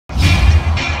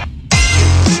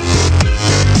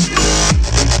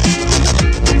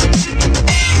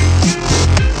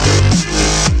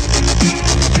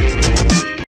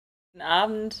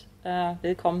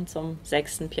willkommen zum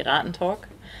 6. Piratentalk.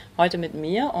 Heute mit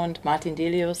mir und Martin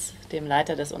Delius, dem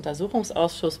Leiter des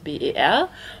Untersuchungsausschusses BER,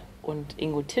 und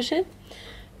Ingo Tischel.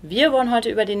 Wir wollen heute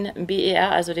über den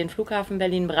BER, also den Flughafen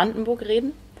Berlin-Brandenburg,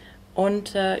 reden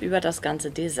und über das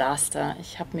ganze Desaster.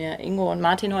 Ich habe mir Ingo und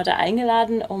Martin heute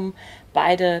eingeladen, um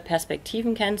beide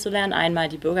Perspektiven kennenzulernen. Einmal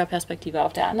die Bürgerperspektive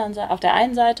auf der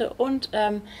einen Seite und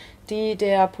die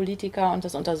der Politiker und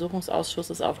des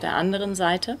Untersuchungsausschusses auf der anderen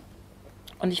Seite.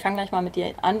 Und ich fange gleich mal mit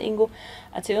dir an, Ingo.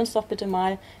 Erzähl uns doch bitte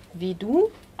mal, wie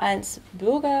du als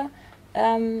Bürger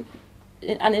an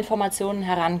Informationen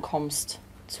herankommst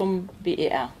zum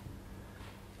BER.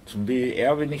 Zum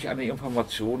BER bin ich an die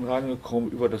Informationen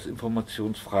rangekommen über das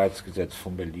Informationsfreiheitsgesetz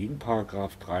von Berlin,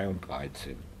 Paragraph 3 und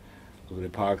 13. Also der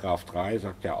Paragraph 3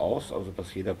 sagt ja aus, also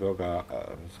dass jeder Bürger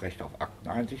das Recht auf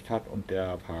Akteneinsicht hat, und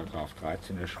der Paragraph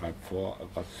 13, der schreibt vor,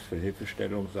 was für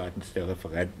Hilfestellung seitens der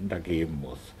Referenten da geben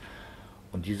muss.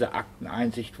 Und diese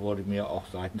Akteneinsicht wurde mir auch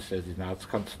seitens der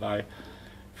Senatskanzlei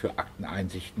für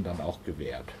Akteneinsichten dann auch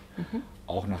gewährt.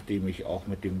 Auch nachdem ich auch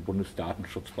mit dem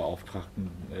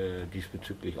Bundesdatenschutzbeauftragten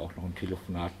diesbezüglich auch noch ein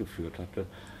Telefonat geführt hatte,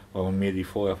 weil man mir die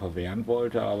vorher verwehren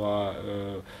wollte, aber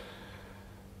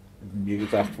mir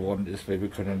gesagt worden ist, wir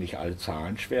können ja nicht alle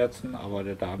Zahlen schwärzen, aber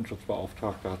der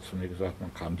Datenschutzbeauftragte hat zu mir gesagt,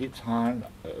 man kann die Zahlen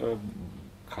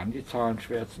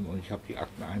schwärzen, und ich habe die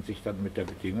Akteneinsicht dann mit der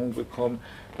Bedingung bekommen,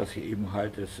 dass ich eben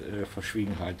halt das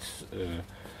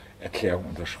Verschwiegenheitserklärung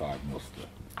unterschreiben musste.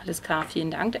 Alles klar,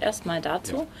 vielen Dank erstmal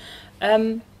dazu. Ja.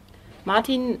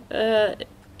 Martin,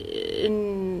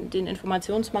 in den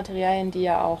Informationsmaterialien, die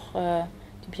ja auch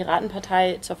die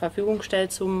Piratenpartei zur Verfügung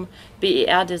stellt zum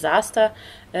BER-Desaster,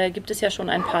 gibt es ja schon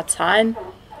ein paar Zahlen.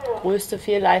 Größte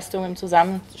Fehlleistung im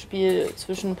Zusammenspiel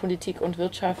zwischen Politik und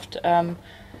Wirtschaft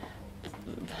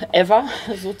ever,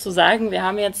 sozusagen. Wir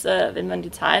haben jetzt, wenn man die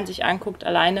Zahlen sich anguckt,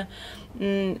 alleine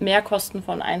Mehrkosten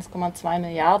von 1,2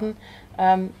 Milliarden.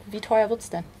 Wie teuer wird es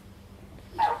denn?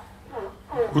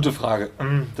 Gute Frage.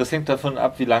 Das hängt davon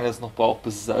ab, wie lange es noch braucht,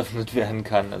 bis es eröffnet werden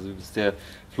kann. Also der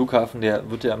Flughafen, der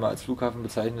wird ja immer als Flughafen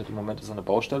bezeichnet. Im Moment ist er eine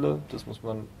Baustelle. Das muss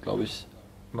man, glaube ich,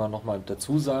 immer noch mal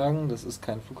dazu sagen. Das ist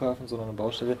kein Flughafen, sondern eine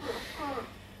Baustelle.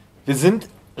 Wir sind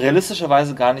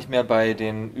realistischerweise gar nicht mehr bei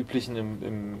den üblichen,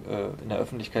 in der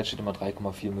Öffentlichkeit steht immer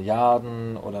 3,4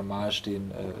 Milliarden oder mal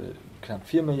stehen knapp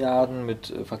 4 Milliarden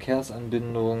mit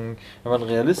Verkehrsanbindungen. Wenn man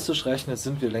realistisch rechnet,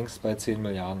 sind wir längst bei 10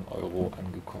 Milliarden Euro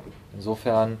angekommen.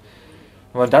 Insofern,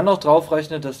 wenn man dann noch drauf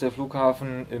rechnet, dass der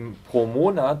Flughafen pro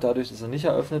Monat, dadurch, dass er nicht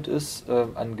eröffnet ist,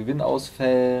 an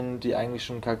Gewinnausfällen, die eigentlich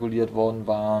schon kalkuliert worden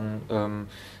waren,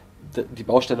 die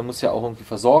Baustelle muss ja auch irgendwie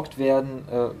versorgt werden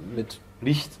mit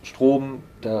Licht, Strom,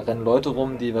 da rennen Leute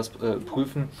rum, die was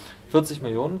prüfen, 40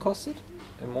 Millionen kostet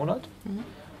im Monat.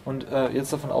 Und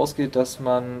jetzt davon ausgeht, dass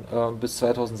man bis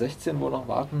 2016 wohl noch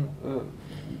warten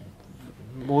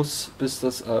muss, bis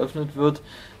das eröffnet wird,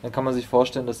 dann kann man sich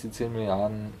vorstellen, dass die 10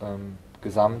 Milliarden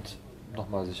gesamt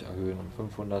nochmal sich erhöhen um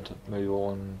 500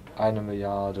 Millionen, 1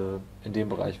 Milliarde. In dem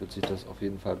Bereich wird sich das auf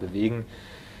jeden Fall bewegen.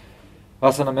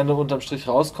 Was dann am Ende unterm Strich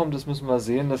rauskommt, das müssen wir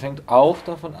sehen. Das hängt auch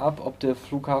davon ab, ob der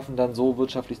Flughafen dann so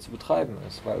wirtschaftlich zu betreiben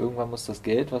ist. Weil irgendwann muss das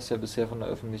Geld, was ja bisher von der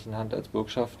öffentlichen Hand als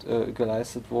Bürgschaft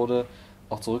geleistet wurde,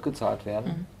 auch zurückgezahlt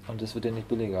werden. Und das wird ja nicht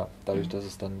billiger, dadurch, dass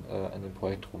es dann an dem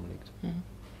Projekt rumliegt.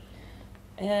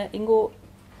 Ingo,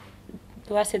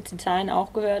 du hast jetzt die Zahlen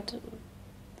auch gehört.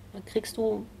 Kriegst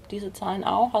du diese Zahlen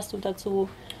auch? Hast du dazu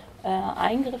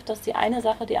Eingriff? Das ist die eine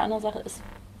Sache. Die andere Sache ist,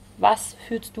 was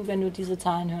fühlst du, wenn du diese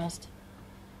Zahlen hörst?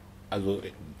 Also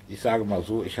ich sage mal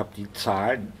so, ich habe die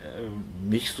Zahlen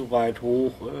nicht so weit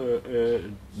hoch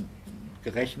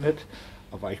gerechnet,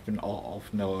 aber ich bin auch auf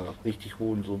eine richtig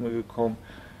hohe Summe gekommen.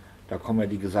 Da kommen ja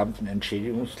die gesamten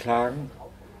Entschädigungsklagen,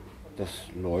 das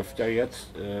läuft ja jetzt.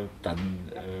 Dann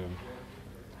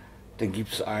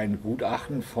gibt es ein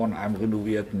Gutachten von einem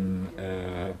renovierten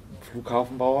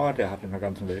Flughafenbauer, der hat in der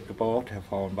ganzen Welt gebaut, Herr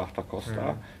Frauenbach da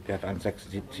Costa, der hat ein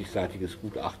 76-seitiges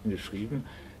Gutachten geschrieben.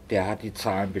 Der hat die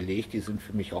Zahlen belegt, die sind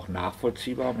für mich auch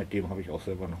nachvollziehbar, mit dem habe ich auch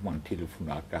selber nochmal ein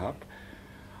Telefonat gehabt.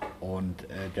 Und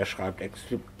der schreibt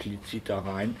explizit da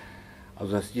rein,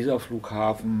 also dass dieser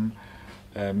Flughafen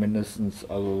mindestens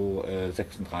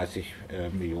 36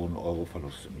 Millionen Euro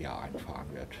Verlust im Jahr einfahren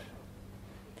wird.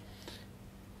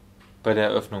 Bei der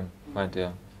Eröffnung, meint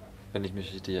er, wenn ich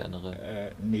mich richtig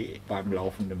erinnere? Nee, beim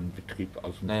laufenden Betrieb,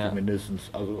 also mindestens,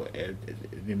 also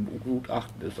in dem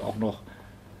Gutachten ist auch noch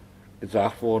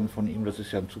gesagt worden von ihm, das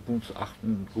ist ja ein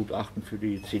Zukunftsgutachten für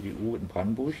die CDU in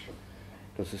Brandenburg.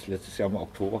 Das ist letztes Jahr im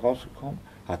Oktober rausgekommen,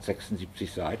 hat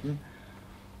 76 Seiten.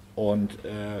 Und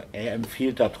er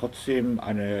empfiehlt da trotzdem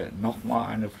nochmal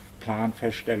eine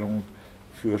Planfeststellung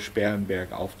für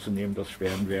Sperrenberg aufzunehmen, dass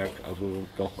Sperrenberg also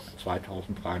doch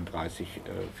 2033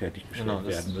 fertiggestellt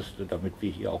werden müsste, damit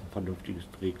wir hier auch ein vernünftiges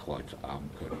Drehkreuz haben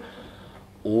können.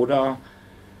 Oder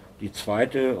die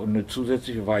zweite und eine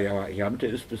zusätzliche Variante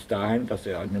ist bis dahin, dass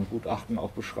er in dem Gutachten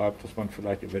auch beschreibt, dass man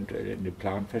vielleicht eventuell in der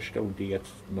Planfeststellung, die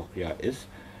jetzt noch ja ist,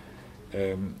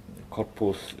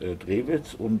 Cottbus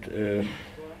Drewitz und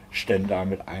Stendal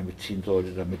mit einbeziehen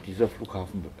sollte, damit dieser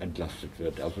Flughafen entlastet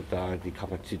wird, also da die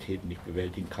Kapazitäten nicht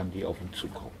bewältigen kann, die auf ihn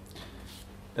zukommen.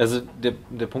 Also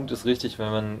der Punkt ist richtig, wenn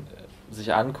man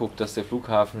sich anguckt, dass der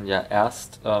Flughafen ja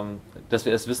dass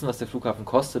wir erst wissen, was der Flughafen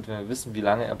kostet, wenn wir wissen, wie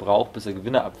lange er braucht, bis er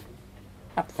Gewinne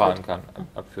abführen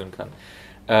kann.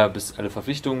 Bis alle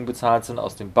Verpflichtungen bezahlt sind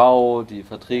aus dem Bau, die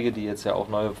Verträge, die jetzt ja auch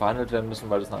neu verhandelt werden müssen,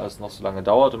 weil das alles noch so lange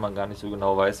dauert und man gar nicht so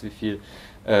genau weiß, wie viel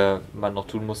man noch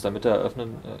tun muss, damit er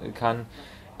eröffnen kann.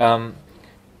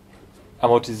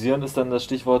 Amortisieren ist dann das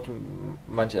Stichwort,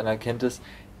 manch einer kennt es.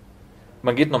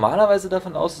 Man geht normalerweise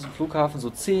davon aus, dass ein Flughafen so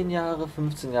 10 Jahre,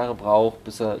 15 Jahre braucht,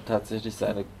 bis er tatsächlich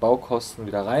seine Baukosten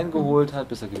wieder reingeholt hat,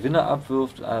 bis er Gewinne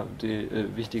abwirft, die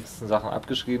wichtigsten Sachen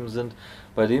abgeschrieben sind.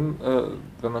 Bei dem,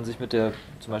 wenn man sich mit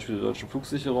zum Beispiel der deutschen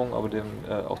Flugsicherung, aber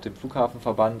auch dem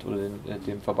Flughafenverband oder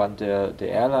dem Verband der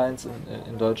Airlines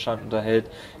in Deutschland unterhält,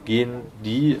 gehen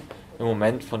die im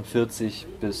Moment von 40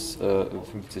 bis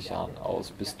 50 Jahren aus,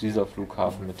 bis dieser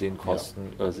Flughafen mit den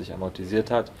Kosten sich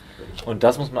amortisiert hat. Und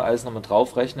das muss man alles noch mit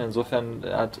draufrechnen. Insofern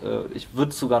ich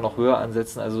würde es sogar noch höher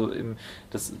ansetzen, also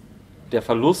der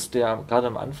Verlust, der gerade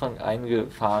am Anfang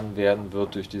eingefahren werden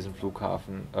wird durch diesen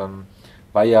Flughafen,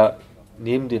 weil ja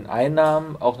neben den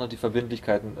Einnahmen auch noch die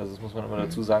Verbindlichkeiten, also das muss man immer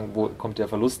dazu sagen, wo kommt der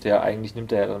Verlust her? Eigentlich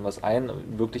nimmt er ja dann was ein.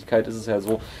 In Wirklichkeit ist es ja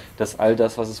so, dass all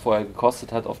das, was es vorher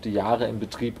gekostet hat, auf die Jahre im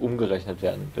Betrieb umgerechnet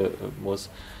werden muss.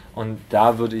 Und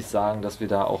da würde ich sagen, dass wir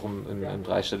da auch im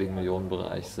dreistelligen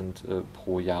Millionenbereich sind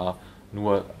pro Jahr,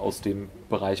 nur aus dem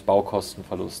Bereich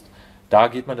Baukostenverlust. Da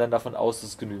geht man dann davon aus,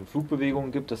 dass es genügend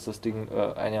Flugbewegungen gibt, dass das Ding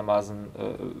einigermaßen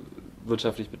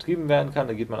wirtschaftlich betrieben werden kann.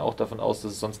 Da geht man auch davon aus,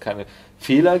 dass es sonst keine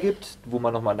Fehler gibt, wo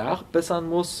man nochmal nachbessern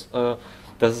muss,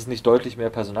 dass es nicht deutlich mehr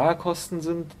Personalkosten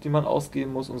sind, die man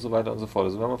ausgeben muss und so weiter und so fort.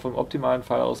 Also wenn man vom optimalen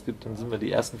Fall ausgibt, dann sind wir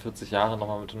die ersten 40 Jahre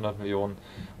nochmal mit 100 Millionen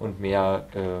und mehr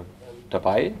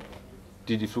dabei,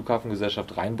 die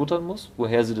Flughafengesellschaft reinbuttern muss.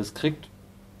 Woher sie das kriegt,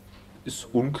 ist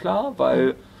unklar,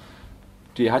 weil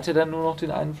die hat ja dann nur noch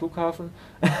den einen Flughafen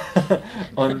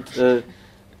und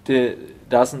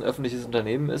da es ein öffentliches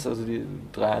Unternehmen ist, also die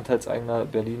 3 Anteilseigner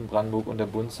Berlin, Brandenburg und der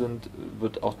Bund sind,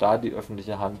 wird auch da die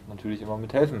öffentliche Hand natürlich immer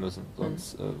mithelfen müssen.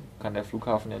 Sonst kann der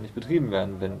Flughafen ja nicht betrieben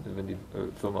werden, wenn die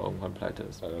Firma irgendwann pleite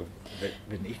ist.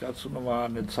 Wenn ich dazu nochmal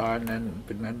eine Zahl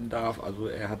benennen darf, also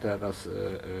er hat ja das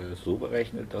so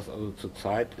berechnet, dass also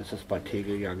zurzeit ist es bei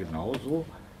Tegel ja genauso.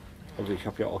 Also ich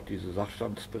habe ja auch diese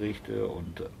Sachstandsberichte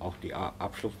und auch die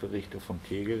Abschlussberichte von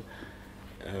Tegel.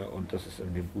 Und das ist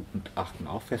in dem Gutachten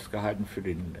auch festgehalten für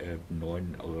den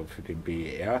neuen, oder für den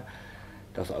BER,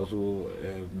 dass also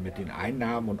mit den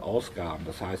Einnahmen und Ausgaben,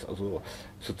 das heißt also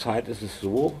zurzeit ist es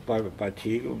so bei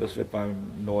Tegel, und das wird beim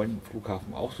neuen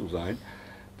Flughafen auch so sein,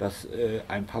 dass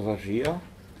ein Passagier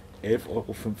 11,50 Euro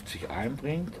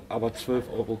einbringt, aber 12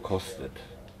 Euro kostet.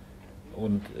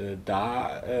 Und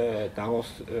daraus...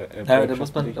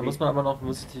 da muss man aber noch,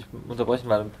 muss ich dich unterbrechen,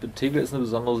 weil Tegel ist eine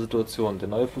besondere Situation. Der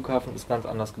neue Flughafen ist ganz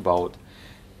anders gebaut.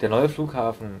 Der neue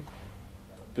Flughafen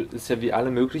ist ja wie alle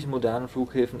möglichen modernen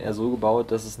Flughäfen eher so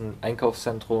gebaut, dass es ein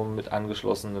Einkaufszentrum mit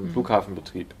angeschlossenem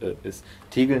Flughafenbetrieb ist.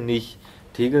 Tegel nicht.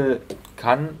 Tegel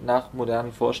kann nach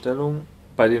modernen Vorstellungen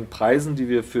bei den Preisen, die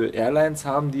wir für Airlines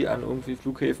haben, die an irgendwie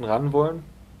Flughäfen ran wollen,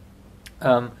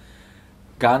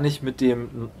 gar nicht mit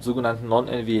dem sogenannten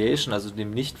Non-Aviation, also dem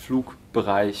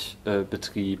Nicht-Flugbereich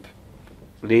Betrieb,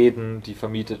 Läden, die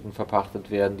vermietet und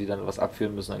verpachtet werden, die dann was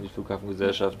abführen müssen an die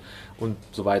Flughafengesellschaft und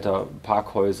so weiter,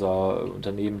 Parkhäuser,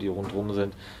 Unternehmen, die rundherum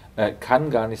sind, kann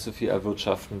gar nicht so viel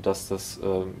erwirtschaften, dass das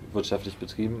wirtschaftlich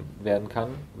betrieben werden kann,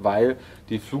 weil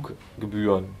die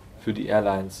Fluggebühren für die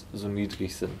Airlines so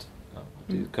niedrig sind. Ja,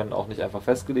 die können auch nicht einfach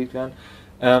festgelegt werden.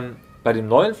 Bei dem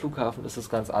neuen Flughafen ist es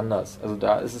ganz anders. Also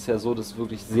da ist es ja so, dass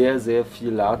wirklich sehr, sehr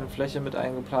viel Ladenfläche mit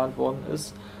eingeplant worden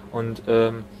ist. Und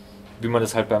wie man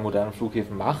das halt bei modernen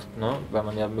Flughäfen macht, ne, weil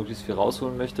man ja möglichst viel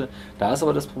rausholen möchte. Da ist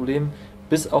aber das Problem,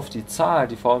 bis auf die Zahl,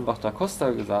 die Frau da Costa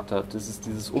gesagt hat, das ist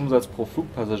dieses Umsatz pro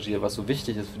Flugpassagier, was so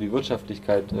wichtig ist für die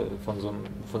Wirtschaftlichkeit von so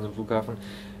einem Flughafen,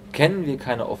 kennen wir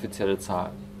keine offizielle Zahl.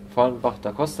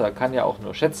 da Costa kann ja auch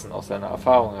nur schätzen aus seiner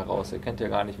Erfahrung heraus. Er kennt ja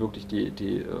gar nicht wirklich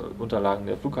die Unterlagen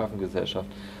der Flughafengesellschaft.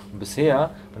 Und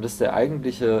bisher, und das ist der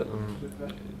eigentliche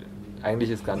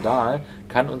eigentliche Skandal,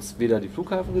 kann uns weder die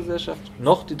Flughafengesellschaft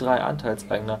noch die 3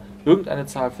 Anteilseigner irgendeine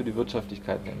Zahl für die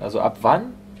Wirtschaftlichkeit nennen. Also ab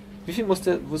wann, wie viel muss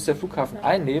der Flughafen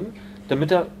einnehmen,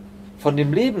 damit er von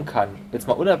dem leben kann, jetzt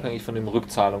mal unabhängig von den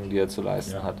Rückzahlungen, die er zu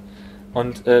leisten hat.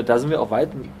 Und da sind wir auch weit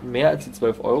mehr als die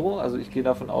 12 Euro. Also ich gehe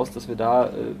davon aus, dass wir da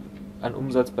an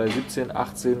Umsatz bei 17,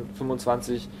 18,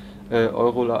 25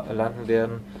 Euro landen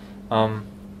werden.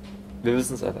 Wir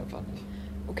wissen es halt einfach nicht.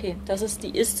 Okay, das ist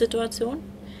die Ist-Situation.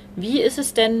 Wie ist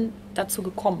es denn dazu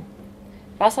gekommen?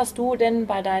 Was hast du denn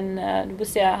bei deinen,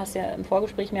 hast ja im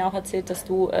Vorgespräch mir auch erzählt, dass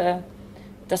du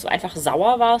einfach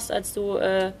sauer warst, als du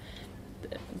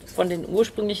von den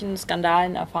ursprünglichen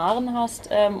Skandalen erfahren hast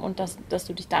und dass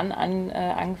du dich dann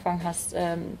angefangen hast,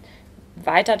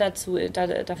 weiter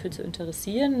dafür zu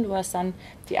interessieren. Du hast dann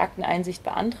die Akteneinsicht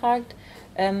beantragt.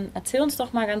 Erzähl uns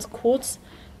doch mal ganz kurz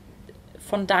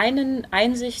von deinen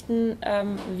Einsichten,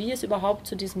 wie es überhaupt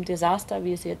zu diesem Desaster,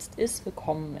 wie es jetzt ist,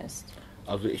 gekommen ist.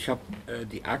 Also ich habe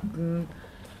die Akten,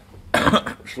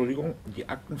 die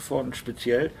Akten von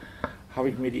speziell, habe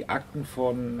ich mir die Akten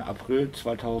von April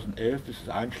 2011 bis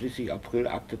einschließlich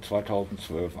Aprilakte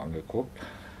 2012 angeguckt,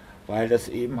 weil das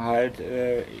eben halt,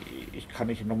 ich kann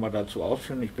nicht nochmal dazu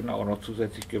ausführen, ich bin auch noch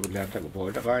zusätzlich gelernter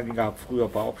Gebäudereiniger, habe früher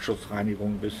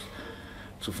Bauabschussreinigung bis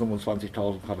zu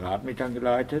 25.000 Quadratmetern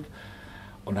geleitet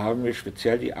und habe mir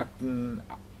speziell die Akten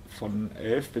von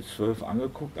 11 bis 12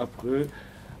 angeguckt, April,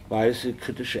 weil es eine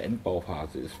kritische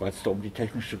Endbauphase ist, weil es da um die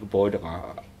technische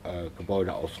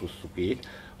Gebäudeausrüstung geht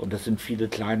und das sind viele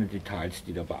kleine Details,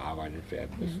 die da bearbeitet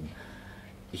werden müssen.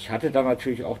 Ich hatte da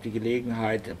natürlich auch die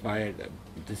Gelegenheit, weil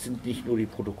das sind nicht nur die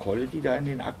Protokolle, die da in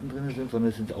den Akten drin sind, sondern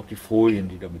es sind auch die Folien,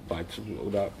 die damit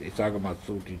oder ich sage mal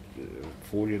so, die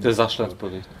Folien. Der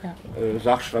Sachstandsbericht.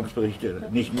 Sachstandsberichte,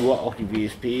 nicht nur, auch die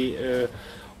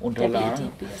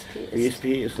WSP-Unterlagen.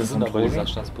 WSP ist das sind aber die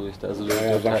Sachstandsberichte. Also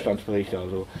Sachstandsberichte,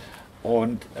 also.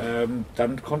 Und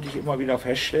dann konnte ich immer wieder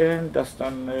feststellen, dass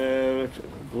dann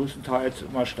größtenteils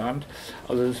immer stand,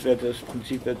 also das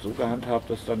Prinzip wird so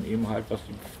gehandhabt, dass dann eben halt, was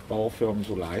die Baufirmen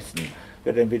so leisten,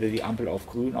 wird entweder die Ampel auf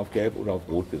grün, auf gelb oder auf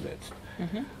rot gesetzt.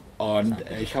 Und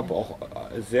ich habe auch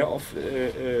sehr oft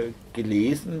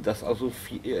gelesen, dass also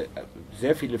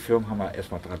sehr viele Firmen haben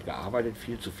erstmal daran gearbeitet,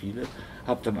 viel zu viele,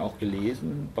 habe dann auch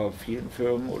gelesen, bei vielen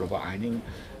Firmen oder bei einigen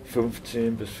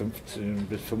 15 bis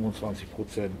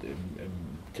 25% im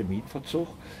Terminverzug.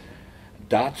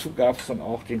 Dazu gab es dann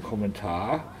auch den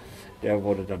Kommentar, der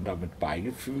wurde dann damit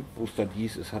beigefügt, wo es dann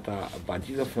hieß, es hat da bei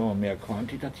dieser Firma mehr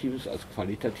quantitatives als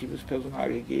qualitatives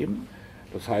Personal gegeben.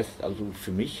 Das heißt also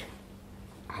für mich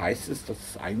heißt es, dass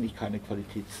es eigentlich keine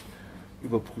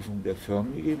Qualitätsüberprüfung der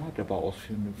Firmen gegeben hat, der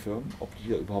bauausführenden Firmen, ob die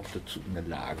ja überhaupt dazu in der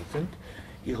Lage sind,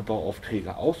 ihre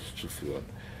Bauaufträge auszuführen.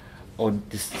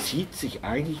 Und das zieht sich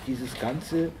eigentlich dieses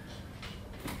ganze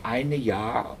eine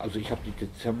Jahr, also ich habe die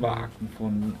Dezemberakten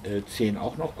von 10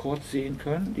 auch noch kurz sehen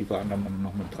können, die waren dann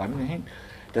noch mit dran gehängt.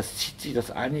 Das zieht sich das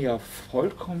eine Jahr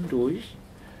vollkommen durch.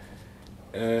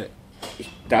 Ich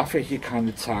darf ja hier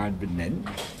keine Zahlen benennen,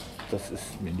 das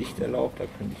ist mir nicht erlaubt, da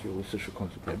könnte ich juristische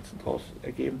Konsequenzen daraus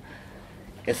ergeben.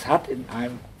 Es hat in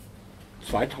einem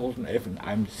 2011, in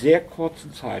einem sehr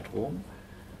kurzen Zeitraum,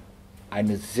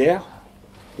 eine sehr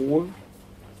hohe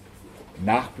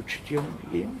Nachbudgetierung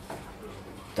gegeben.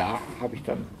 Da habe ich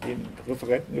dann den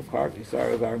Referenten gefragt, ich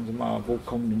sage, sagen Sie mal, wo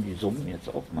kommen denn die Summen jetzt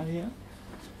auch mal her?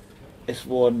 Es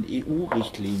wurden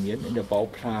EU-Richtlinien in der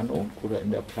Bauplanung oder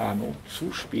in der Planung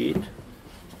zu spät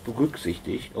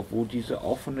berücksichtigt, obwohl diese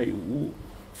auch von der EU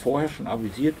vorher schon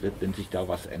avisiert wird, wenn sich da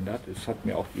was ändert. Das hat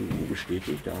mir auch die EU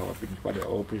bestätigt, da bin ich bei der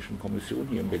Europäischen Kommission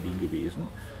hier in Berlin gewesen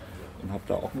und habe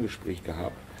da auch ein Gespräch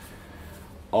gehabt.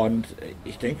 Und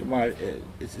ich denke mal,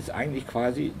 es ist eigentlich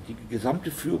quasi, die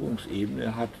gesamte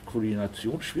Führungsebene hat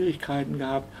Koordinationsschwierigkeiten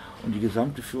gehabt und die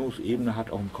gesamte Führungsebene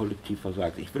hat auch im Kollektiv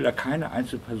versagt. Ich will da keine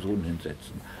einzelne Person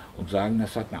hinsetzen und sagen,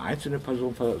 das hat eine einzelne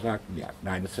Person versagt. Ja,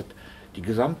 nein, das hat die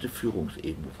gesamte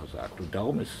Führungsebene versagt. Und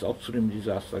darum ist es auch zu dem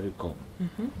Desaster gekommen.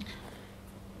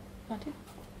 Martin?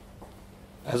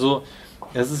 Also,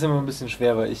 es ist immer ein bisschen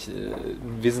schwer, weil ich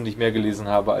wesentlich mehr gelesen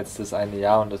habe als das eine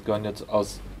Jahr und das gehören jetzt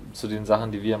zu den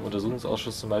Sachen, die wir im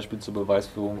Untersuchungsausschuss zum Beispiel zur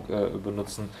Beweisführung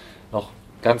benutzen, noch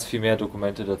ganz viel mehr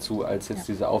Dokumente dazu als jetzt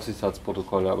diese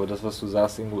Aufsichtsratsprotokolle. Aber das, was du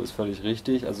sagst, Ingo, ist völlig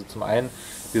richtig. Also zum einen,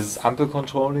 dieses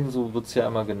Ampelcontrolling, so wird es ja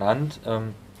immer genannt,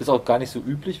 ist auch gar nicht so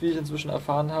üblich, wie ich inzwischen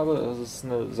erfahren habe. Das ist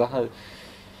eine Sache,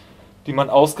 die man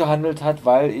ausgehandelt hat,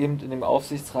 weil eben in dem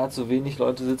Aufsichtsrat so wenig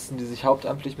Leute sitzen, die sich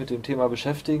hauptamtlich mit dem Thema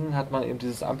beschäftigen, hat man eben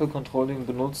dieses Ampelcontrolling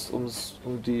benutzt, um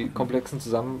die komplexen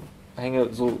Zusammenhänge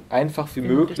so einfach wie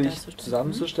möglich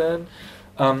zusammenzustellen.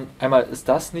 Einmal ist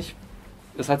das nicht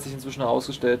es hat sich inzwischen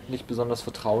herausgestellt, nicht besonders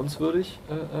vertrauenswürdig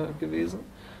gewesen.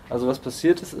 Also was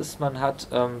passiert ist, man hat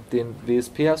den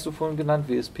WSP, hast du vorhin genannt,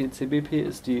 WSP CBP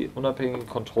ist die unabhängige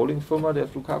Controlling-Firma der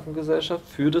Flughafengesellschaft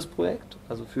für das Projekt,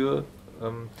 also für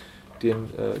die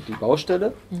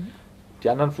Baustelle. Die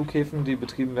anderen Flughäfen, die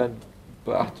betrieben werden,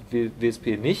 beachtet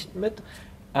WSP nicht mit.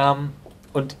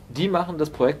 Und die machen das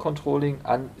Projektcontrolling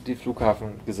an die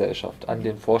Flughafengesellschaft, an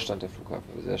den Vorstand der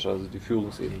Flughafengesellschaft, also die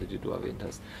Führungsebene, die du erwähnt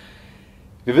hast.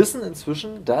 Wir wissen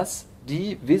inzwischen, dass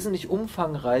die wesentlich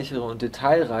umfangreichere und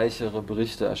detailreichere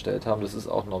Berichte erstellt haben. Das ist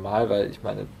auch normal, weil ich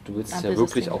meine, du willst es ja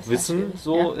wirklich auch wissen,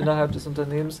 so innerhalb des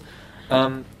Unternehmens.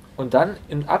 Und dann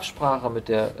in Absprache mit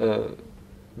der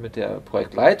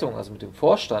Projektleitung, also mit dem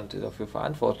Vorstand, der dafür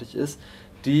verantwortlich ist,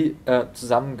 die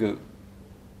zusammengekürzt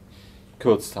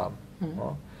haben.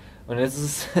 Ja. Und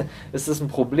jetzt ist es ein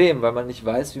Problem, weil man nicht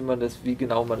weiß, wie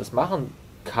genau man das machen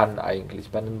kann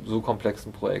eigentlich bei einem so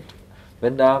komplexen Projekt.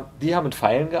 Die haben mit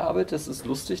Pfeilen gearbeitet, das ist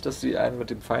lustig, dass die einen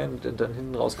mit dem Pfeilen und dann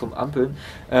hinten rauskommen Ampeln.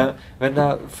 Wenn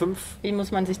da 5... Wie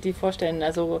muss man sich die vorstellen?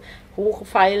 Also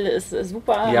Hochpfeil ist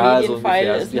super, ja, Medienpfeil so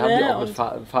ungefähr. Also ist die haben die auch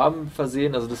mit Farben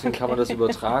versehen, also deswegen kann man das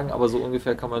übertragen, aber so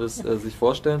ungefähr kann man das sich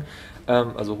vorstellen.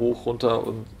 Also hoch, runter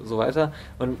und so weiter.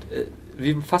 Und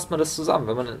wie fasst man das zusammen?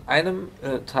 Wenn man in einem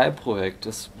Teilprojekt,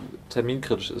 das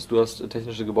terminkritisch ist, du hast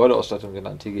technische Gebäudeausstattung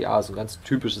genannt, TGA, so ein ganz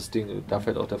typisches Ding, da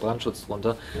fällt auch der Brandschutz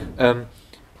drunter.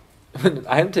 Wenn in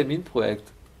einem Terminprojekt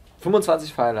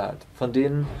 25 Pfeile hat, von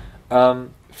denen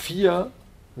 4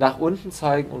 nach unten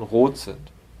zeigen und rot sind,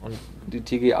 und die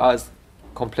TGA ist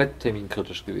komplett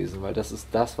terminkritisch gewesen, weil das ist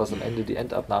das, was am Ende die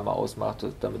Endabnahme ausmacht,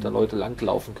 damit da Leute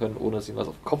langlaufen können, ohne dass ihnen was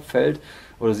auf den Kopf fällt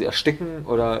oder sie ersticken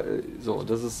oder so.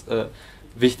 Das ist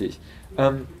wichtig.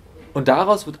 Und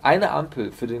daraus wird eine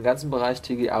Ampel für den ganzen Bereich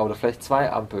TGA oder vielleicht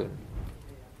 2 Ampeln.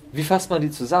 Wie fasst man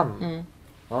die zusammen?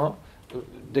 Ja?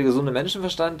 Der gesunde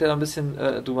Menschenverstand, der ein bisschen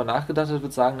drüber nachgedacht hat,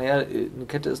 wird sagen, naja, eine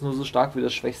Kette ist nur so stark wie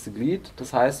das schwächste Glied.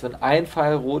 Das heißt, wenn ein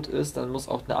Pfeil rot ist, dann muss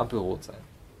auch eine Ampel rot sein.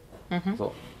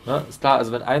 So, ne? Ist klar,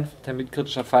 also wenn ein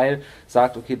terminkritischer Pfeil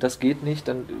sagt, okay, das geht nicht,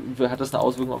 dann hat das eine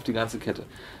Auswirkung auf die ganze Kette.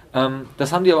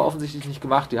 Das haben die aber offensichtlich nicht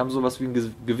gemacht. Die haben sowas wie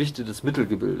ein gewichtetes Mittel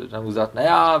gebildet. Die haben gesagt,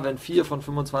 naja, wenn 4 von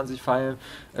 25 Pfeilen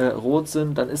rot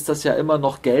sind, dann ist das ja immer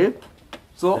noch gelb.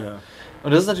 So. Ja.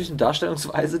 Und das ist natürlich eine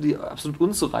Darstellungsweise, die absolut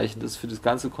unzureichend ist für das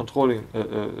ganze Controlling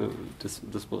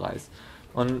des Bereichs.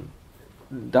 Und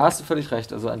da hast du völlig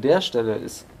recht. Also an der Stelle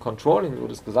ist Controlling über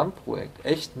das Gesamtprojekt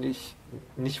echt nicht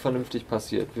vernünftig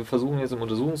passiert. Wir versuchen jetzt im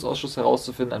Untersuchungsausschuss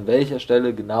herauszufinden, an welcher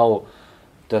Stelle genau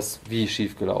das wie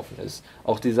schiefgelaufen ist.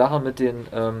 Auch die Sache mit den,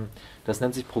 das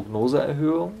nennt sich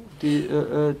Prognoseerhöhung,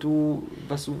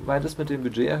 was du meintest mit den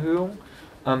Budgeterhöhungen,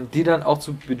 die dann auch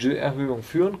zu Budgeterhöhungen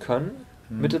führen können.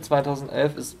 Mitte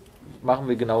 2011 machen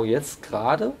wir genau jetzt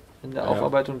gerade in der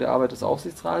Aufarbeitung der Arbeit des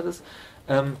Aufsichtsrates.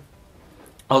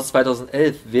 Aus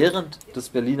 2011, während des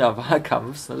Berliner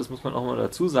Wahlkampfs, das muss man auch mal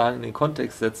dazu sagen, in den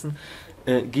Kontext setzen,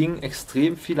 gingen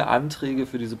extrem viele Anträge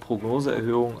für diese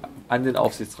Prognoseerhöhung an den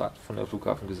Aufsichtsrat von der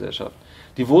Flughafengesellschaft.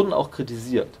 Die wurden auch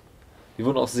kritisiert. Die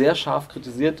wurden auch sehr scharf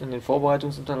kritisiert in den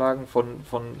Vorbereitungsunterlagen von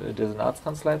der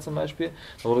Senatskanzlei zum Beispiel.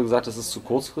 Da wurde gesagt, das ist zu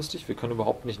kurzfristig, wir können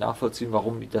überhaupt nicht nachvollziehen,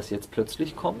 warum das jetzt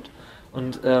plötzlich kommt.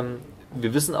 Und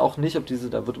wir wissen auch nicht, ob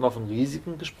da wird immer von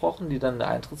Risiken gesprochen, die dann eine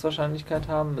Eintrittswahrscheinlichkeit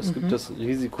haben. Es gibt das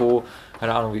Risiko,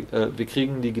 keine Ahnung, wir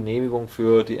kriegen die Genehmigung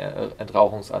für die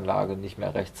Entrauchungsanlage nicht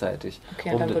mehr rechtzeitig.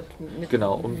 Okay, dann wird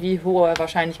wie hohe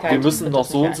Wahrscheinlichkeit. Wir müssen noch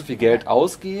so und so viel Geld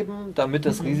ausgeben, damit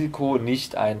das Risiko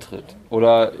nicht eintritt.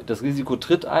 Oder das Risiko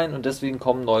tritt ein und deswegen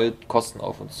kommen neue Kosten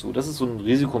auf uns zu. Das ist so ein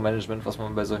Risikomanagement, was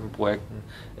man bei solchen Projekten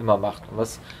immer macht. Und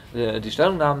was die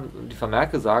Stellungnahmen, die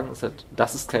Vermerke sagen, ist halt,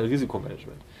 das ist kein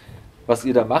Risikomanagement. Was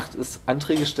ihr da macht, ist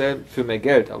Anträge stellen für mehr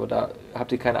Geld, aber da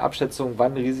habt ihr keine Abschätzung,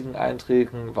 wann Risiken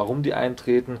eintreten, warum die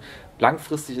eintreten.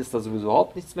 Langfristig ist da sowieso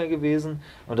überhaupt nichts mehr gewesen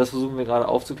und das versuchen wir gerade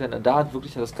aufzuklären. Und da hat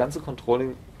wirklich das ganze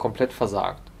Controlling komplett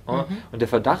versagt. Und der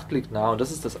Verdacht liegt nahe, und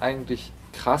das ist das eigentlich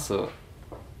Krasse,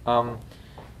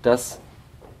 dass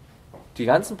die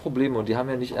ganzen Probleme, und die haben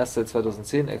ja nicht erst seit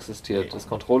 2010 existiert, das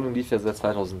Controlling lief ja seit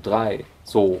 2003,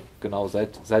 so genau,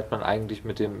 seit man eigentlich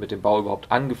mit dem Bau überhaupt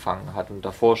angefangen hat und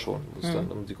davor schon, wo es dann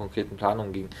um die konkreten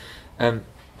Planungen ging.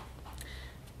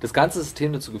 Das ganze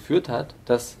System dazu geführt hat,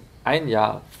 dass ein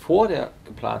Jahr vor der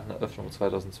geplanten Eröffnung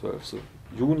 2012, so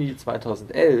Juni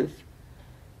 2011,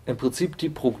 im Prinzip die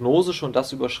Prognose schon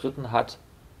das überschritten hat,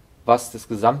 was das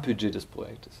Gesamtbudget des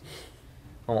Projektes ist.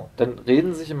 Dann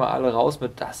reden sich immer alle raus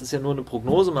mit, das ist ja nur eine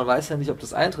Prognose, man weiß ja nicht, ob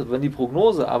das eintritt. Wenn die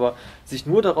Prognose aber sich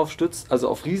nur darauf stützt, also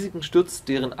auf Risiken stützt,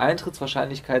 deren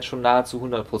Eintrittswahrscheinlichkeit schon nahezu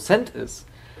 100% ist,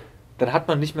 dann hat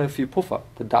man nicht mehr viel Puffer.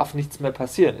 Dann darf nichts mehr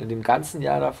passieren in dem ganzen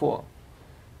Jahr davor.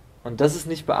 Und das ist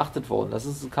nicht beachtet worden. Das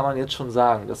ist, kann man jetzt schon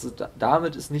sagen.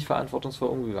 Damit ist nicht verantwortungsvoll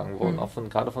umgegangen worden. Auch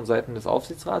gerade von Seiten des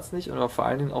Aufsichtsrats nicht und auch vor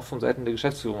allen Dingen auch von Seiten der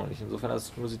Geschäftsführung nicht. Insofern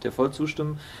muss ich dir voll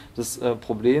zustimmen. Das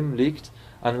Problem liegt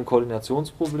an einem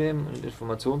Koordinationsproblem, einem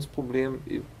Informationsproblem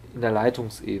in der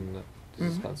Leitungsebene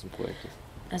dieses ganzen Projektes.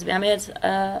 Also wir haben jetzt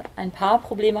ein paar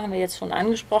Probleme, haben wir jetzt schon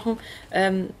angesprochen.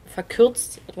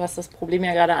 Verkürzt, du hast das Problem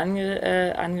ja gerade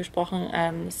angesprochen,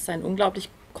 es ist ein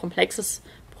unglaublich komplexes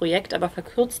Projekt, aber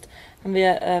verkürzt haben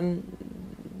wir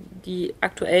die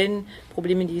aktuellen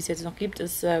Probleme, die es jetzt noch gibt,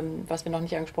 ist, was wir noch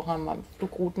nicht angesprochen haben,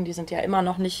 Flugrouten, die sind ja immer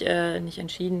noch nicht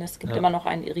entschieden. Es gibt immer noch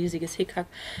ein riesiges Hickhack.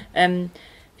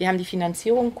 Wir haben die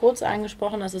Finanzierung kurz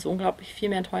angesprochen, dass es unglaublich viel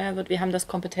mehr teuer wird. Wir haben das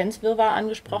Kompetenzwirrwarr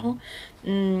angesprochen,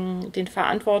 den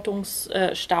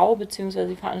Verantwortungsstau bzw.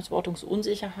 die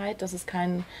Verantwortungsunsicherheit, dass es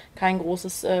kein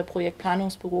großes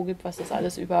Projektplanungsbüro gibt, was das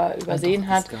alles übersehen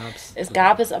hat. Es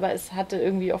gab es, aber es hatte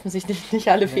irgendwie offensichtlich nicht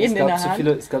alle Fäden in der Hand.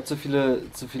 Es gab zu viele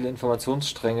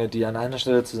Informationsstränge, die an einer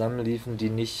Stelle zusammenliefen,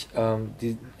 die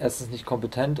erstens nicht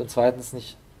kompetent und zweitens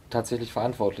nicht tatsächlich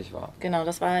verantwortlich war. Genau,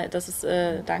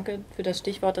 danke für das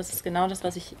Stichwort, das ist genau das,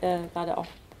 was ich gerade auch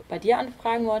bei dir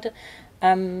anfragen wollte.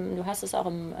 Du hast es auch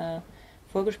im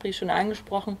Vorgespräch schon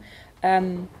angesprochen.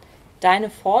 Deine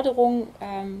Forderung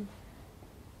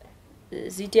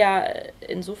sieht ja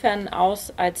insofern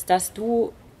aus, als dass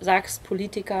du sagst,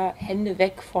 Politiker, Hände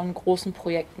weg von großen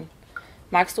Projekten.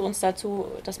 Magst du uns dazu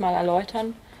das mal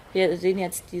erläutern? Wir sehen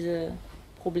jetzt diese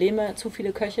Probleme, zu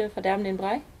viele Köche verderben den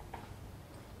Brei.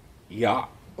 Ja,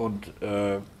 und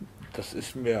das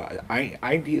ist mir,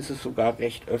 eigentlich ist es sogar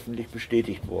recht öffentlich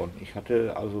bestätigt worden. Ich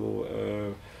hatte also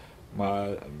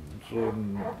mal so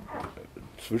einen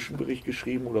Zwischenbericht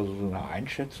geschrieben oder so eine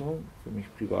Einschätzung für mich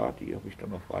privat, die habe ich dann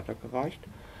noch weitergereicht.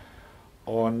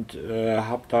 Und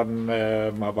habe dann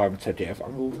mal beim ZDF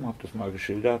angerufen, habe das mal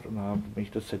geschildert und habe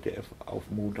mich das ZDF auf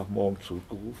Montagmorgen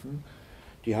zurückgerufen.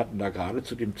 Die hatten da gerade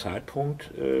zu dem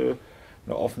Zeitpunkt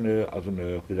eine offene, also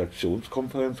eine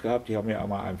Redaktionskonferenz gehabt. Die haben ja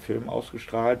einmal einen Film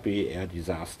ausgestrahlt, BER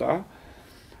Disaster.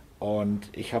 Und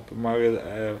ich habe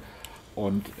mal,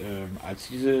 als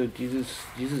diese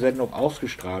Sendung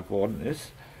ausgestrahlt worden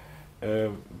ist,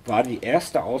 war die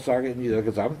erste Aussage in dieser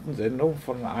gesamten Sendung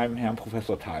von einem Herrn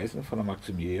Professor Theisen von der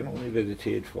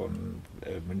Maximilian-Universität von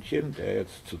München, der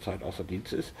jetzt zurzeit außer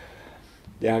Dienst ist.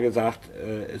 Der hat gesagt,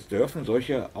 es dürfen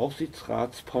solche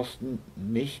Aufsichtsratsposten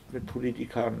nicht mit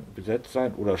Politikern besetzt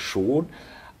sein oder schon,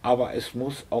 aber es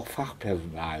muss auch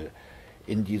Fachpersonal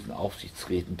in diesen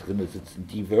Aufsichtsräten drin sitzen,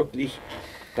 die wirklich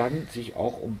dann sich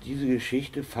auch um diese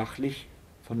Geschichte fachlich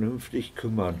vernünftig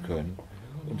kümmern können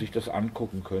und sich das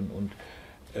angucken können. Und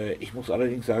ich muss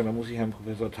allerdings sagen, da muss ich Herrn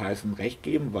Professor Theisen recht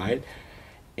geben, weil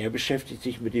er beschäftigt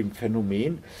sich mit dem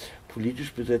Phänomen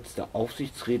politisch besetzte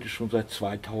Aufsichtsräte schon seit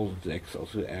 2006.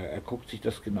 Also er guckt sich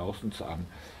das genauestens an.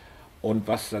 Und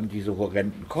was dann diese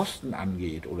horrenden Kosten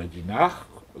angeht oder die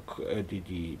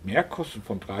Mehrkosten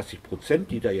von 30%,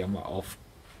 die da ja mal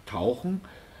auftauchen,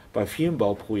 bei vielen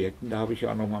Bauprojekten, da habe ich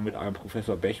ja auch nochmal mit einem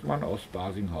Professor Bechmann aus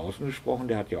Basinghausen gesprochen,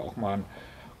 der hat ja auch mal ein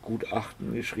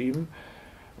Gutachten geschrieben,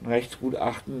 ein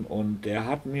Rechtsgutachten, und der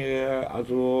hat mir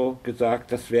also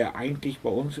gesagt, das wäre eigentlich bei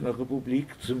uns in der Republik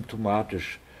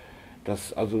symptomatisch,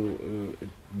 dass also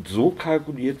so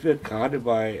kalkuliert wird, gerade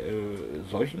bei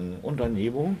solchen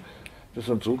Unternehmungen, dass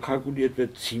dann so kalkuliert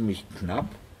wird, ziemlich knapp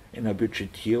in der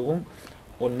Budgetierung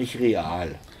und nicht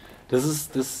real. Das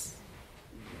ist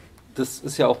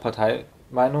ja auch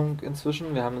Parteimeinung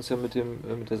inzwischen. Wir haben uns ja mit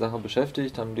der Sache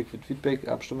beschäftigt, haben Liquid Feedback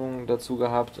Abstimmungen dazu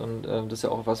gehabt, und das ist ja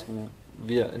auch was, wo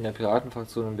wir in der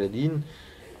Piratenfraktion in Berlin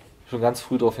schon ganz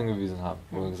früh darauf hingewiesen haben,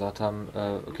 wo wir gesagt haben,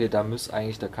 okay, da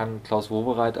kann Klaus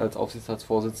Wowereit als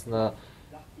Aufsichtsratsvorsitzender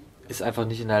ist einfach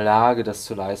nicht in der Lage, das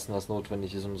zu leisten, was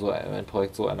notwendig ist, um so ein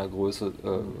Projekt so einer Größe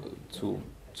zu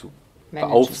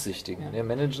beaufsichtigen. Ja.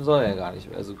 Managen soll er ja gar nicht.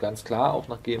 Also ganz klar, auch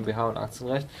nach GmbH und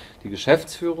Aktienrecht, die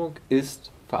Geschäftsführung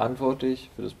ist verantwortlich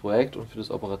für das Projekt und für das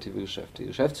operative Geschäft. Die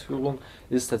Geschäftsführung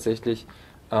ist tatsächlich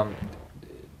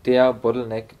der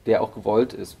Bottleneck, der auch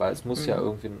gewollt ist, weil es muss ja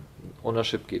irgendwie ein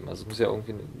Ownership geben. Also es muss ja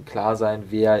irgendwie klar sein,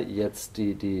 wer jetzt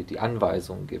die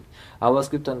Anweisungen gibt. Aber es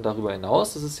gibt dann darüber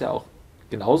hinaus, das ist ja auch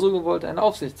genauso gewollt, einen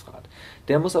Aufsichtsrat.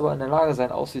 Der muss aber in der Lage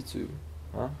sein, Aufsicht zu üben.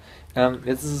 Ja?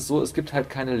 Jetzt ist es so, es gibt halt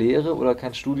keine Lehre oder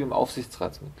kein Studium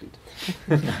Aufsichtsratsmitglied.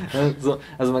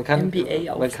 Also man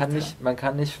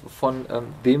kann nicht von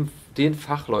den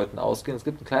Fachleuten ausgehen. Es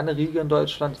gibt eine kleine Riege in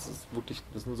Deutschland,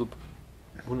 das sind so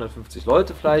 150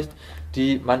 Leute vielleicht,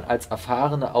 die man als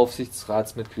erfahrene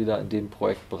Aufsichtsratsmitglieder in dem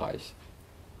Projektbereich,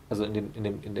 also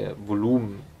in der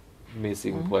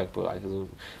mittelmäßigen Projektbereich. Also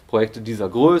Projekte dieser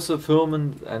Größe,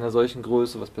 Firmen einer solchen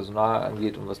Größe, was Personal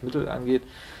angeht und was Mittel angeht,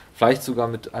 vielleicht sogar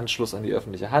mit Anschluss an die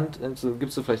öffentliche Hand,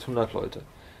 gibt es vielleicht 100 Leute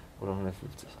oder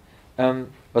 150.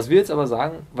 Was wir jetzt aber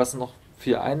sagen, was noch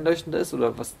viel einleuchtender ist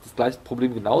oder was das gleiche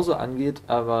Problem genauso angeht,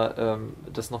 aber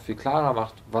das noch viel klarer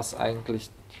macht, was eigentlich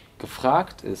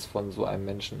gefragt ist von so einem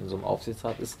Menschen in so einem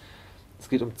Aufsichtsrat, ist, es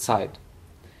geht um Zeit.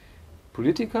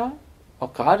 Politiker,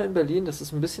 auch gerade in Berlin, das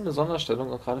ist ein bisschen eine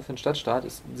Sonderstellung, auch gerade für den Stadtstaat,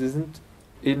 sie sind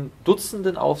in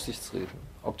Dutzenden Aufsichtsräten.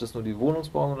 Ob das nur die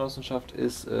Wohnungsbaugenossenschaft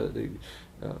ist,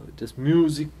 das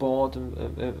Music Board im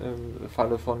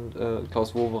Falle von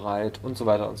Klaus Wowereit und so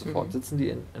weiter und so fort, sitzen die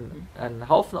in einem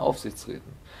Haufen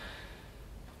Aufsichtsräten.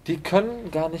 Die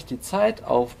können gar nicht die Zeit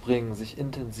aufbringen, sich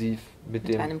intensiv mit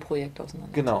einem Projekt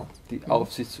auseinandersetzen. Genau, die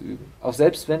Aufsicht zu üben. Auch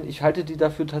selbst wenn, ich halte die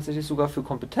dafür tatsächlich sogar für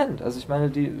kompetent. Also ich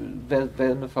meine, wer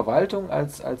eine Verwaltung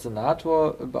als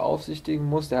Senator beaufsichtigen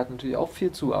muss, der hat natürlich auch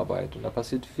viel Zuarbeit und da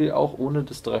passiert viel auch ohne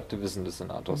das direkte Wissen des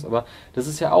Senators. Aber das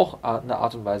ist ja auch eine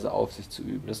Art und Weise, Aufsicht zu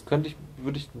üben. Das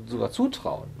würde ich sogar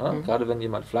zutrauen. Ne? Gerade wenn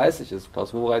jemand fleißig ist.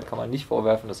 Klaus Wowereit kann man nicht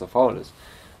vorwerfen, dass er faul ist.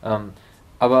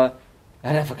 Aber er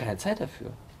hat einfach keine Zeit dafür.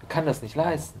 Er kann das nicht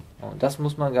leisten. Und das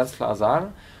muss man ganz klar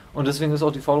sagen. Und deswegen ist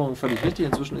auch die Forderung völlig richtig.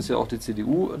 Inzwischen ist ja auch die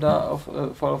CDU da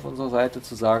voll auf unserer Seite,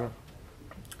 zu sagen,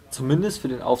 zumindest für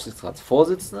den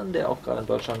Aufsichtsratsvorsitzenden, der auch gerade in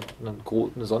Deutschland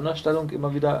eine Sonderstellung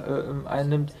immer wieder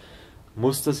einnimmt,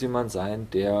 muss das jemand sein,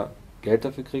 der Geld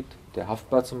dafür kriegt, der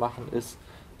haftbar zu machen ist,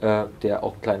 der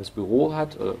auch ein kleines Büro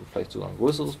hat, oder vielleicht sogar ein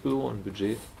größeres Büro, ein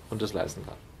Budget und das leisten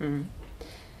kann.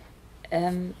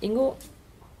 Ingo,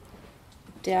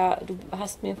 du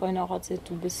hast mir vorhin auch erzählt,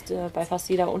 du bist bei fast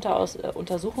jeder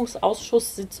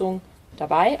Untersuchungsausschusssitzung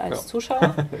dabei als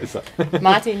Zuschauer. Ist er.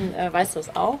 Martin weiß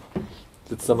das auch.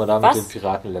 Sitzt da mal da mit dem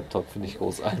Piraten-Laptop, finde ich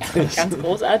großartig. Ganz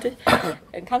großartig.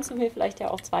 Kannst du mir vielleicht ja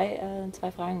auch zwei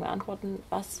Fragen beantworten?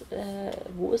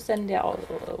 Wo ist denn der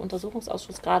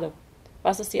Untersuchungsausschuss gerade?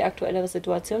 Was ist die aktuelle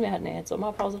Situation? Wir hatten ja jetzt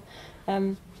Sommerpause.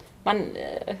 Man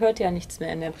hört ja nichts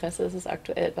mehr in der Presse. Es ist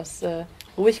aktuell etwas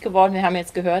ruhig geworden. Wir haben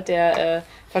jetzt gehört, der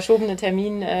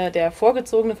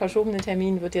vorgezogene verschobene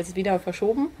Termin wird jetzt wieder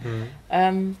verschoben.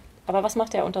 Aber was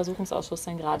macht der Untersuchungsausschuss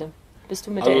denn gerade? Bist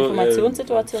du mit der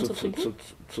Informationssituation zufrieden?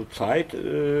 Zurzeit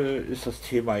ist das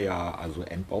Thema ja also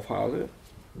Endbauphase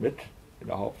mit in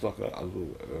der Hauptsache. Also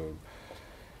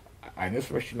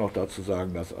eines möchte ich noch dazu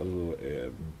sagen, dass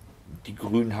die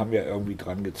Grünen haben ja irgendwie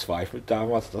dran gezweifelt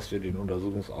damals, dass wir den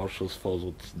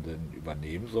Untersuchungsausschussvorsitzenden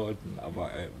übernehmen sollten. Aber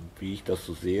wie ich das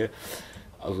so sehe,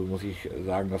 also muss ich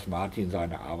sagen, dass Martin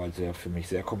seine Arbeit für mich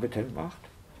sehr kompetent macht.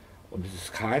 Und es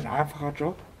ist kein einfacher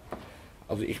Job.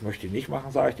 Also ich möchte ihn nicht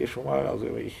machen, sage ich dir schon mal. Also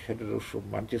ich hätte das schon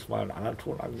manches Mal einen anderen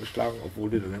Ton angeschlagen, obwohl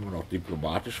du dann immer noch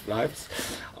diplomatisch bleibst.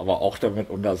 Aber auch damit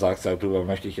untersagst, darüber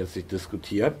möchte ich jetzt nicht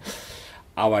diskutieren.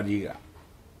 Aber die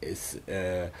ist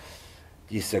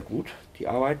sehr gut, die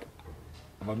Arbeit.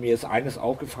 Aber mir ist eines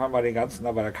aufgefallen bei den ganzen,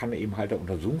 aber da kann eben halt der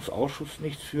Untersuchungsausschuss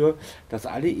nichts für, dass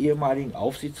alle ehemaligen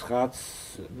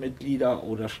Aufsichtsratsmitglieder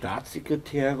oder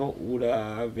Staatssekretäre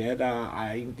oder wer da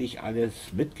eigentlich alles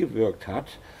mitgewirkt hat,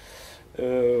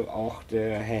 auch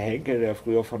der Herr Henkel, der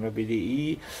früher von der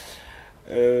BDI,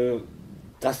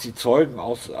 dass die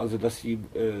dass die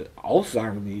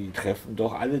Aussagen, die die treffen,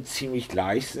 doch alle ziemlich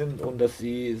gleich sind und dass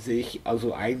sie sich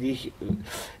also eigentlich,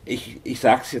 ich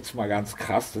sag's jetzt mal ganz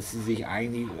krass, dass sie sich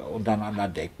eigentlich untereinander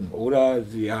decken. Oder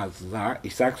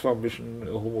ich sag's mal ein bisschen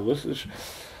humoristisch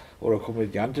oder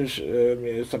komödiantisch,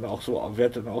 mir ist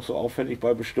wird dann auch so auffällig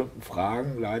bei bestimmten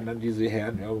Fragen, leiden dann diese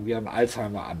Herren irgendwie an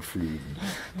Alzheimer anflügen.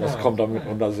 Das kommt dann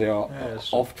mitunter sehr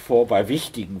oft vor bei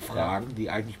wichtigen Fragen,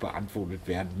 die eigentlich beantwortet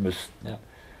werden müssten. Ja.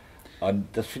 Und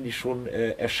das finde ich schon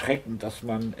erschreckend, dass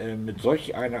man mit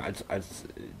solch einer als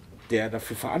der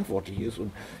dafür verantwortlich ist,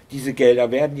 und diese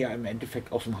Gelder werden ja im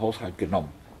Endeffekt aus dem Haushalt genommen.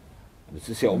 Das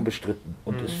ist ja unbestritten.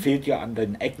 Und es fehlt ja an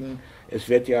den Ecken, es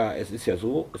wird ja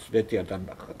dann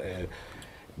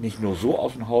nicht nur so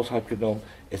aus dem Haushalt genommen,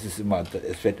 es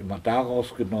wird immer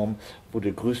daraus genommen, wo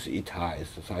der größte Etat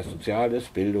ist. Das heißt Soziales,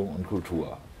 Bildung und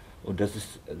Kultur. Und das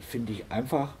ist, finde ich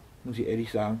einfach, muss ich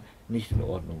ehrlich sagen, nicht in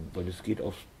Ordnung, weil es geht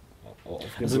auf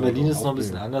Also in Berlin ist es noch ein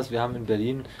bisschen anders. Wir haben in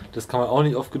Berlin, das kann man auch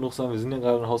nicht oft genug sagen, wir sind ja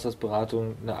gerade in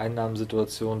Haushaltsberatung, eine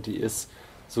Einnahmensituation, die ist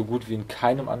so gut wie in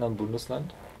keinem anderen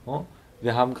Bundesland.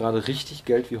 Wir haben gerade richtig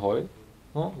Geld wie Heu.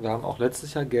 Wir haben auch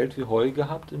letztes Jahr Geld wie Heu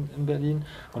gehabt in Berlin,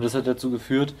 und das hat dazu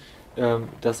geführt,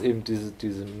 dass eben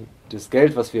das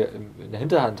Geld, was wir in der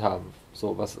Hinterhand haben,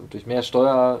 so was durch mehr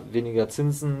Steuer, weniger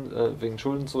Zinsen, wegen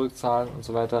Schulden zurückzahlen und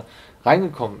so weiter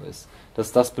reingekommen ist,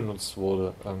 dass das benutzt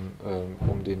wurde,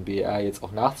 um den BER jetzt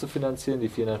auch nachzufinanzieren, die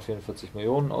 444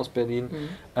 Millionen aus Berlin.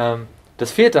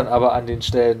 Das fehlt dann aber an den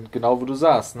Stellen, genau wo du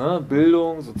sagst, ne?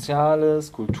 Bildung,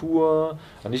 Soziales, Kultur,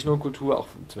 nicht nur Kultur, auch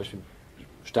zum Beispiel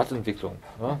Stadtentwicklung,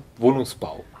 ne?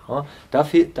 Wohnungsbau. Ne? Da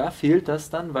fehlt das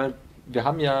dann, weil wir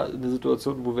haben ja eine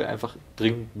Situation, wo wir einfach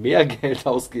dringend mehr Geld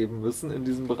ausgeben müssen in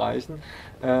diesen Bereichen.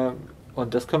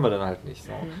 Und das können wir dann halt nicht.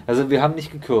 So. Also wir haben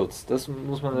nicht gekürzt, das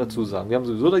muss man dazu sagen. Wir haben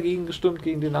sowieso dagegen gestimmt,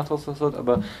 gegen den Nachtragshaushalt,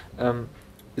 aber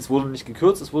es wurde nicht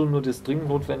gekürzt, es wurde nur das dringend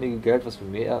notwendige Geld, was wir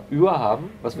mehr über haben,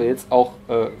 was wir jetzt auch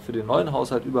für den neuen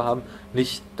Haushalt über haben,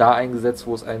 nicht da eingesetzt,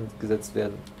 wo es eingesetzt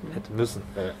werden hätte müssen.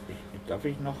 Darf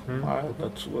ich noch mal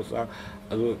dazu was sagen?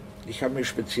 Also ich habe mir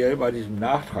speziell bei diesem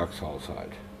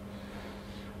Nachtragshaushalt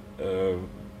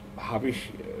habe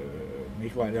ich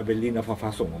mich mal in der Berliner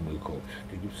Verfassung umgeguckt.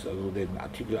 Da gibt es also den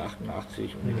Artikel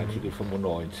 88 und den Artikel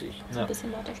 95. Ja. Ein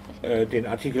bisschen lauter sprechen. Den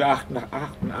Artikel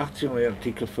 88 und den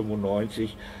Artikel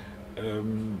 95.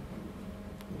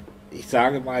 Ich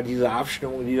sage mal, diese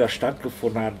Abstimmungen, die da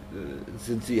stattgefunden hat,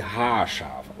 sind sie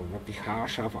haarscharf, und wirklich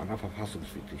haarscharf an der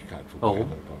Verfassungswidrigkeit. Warum?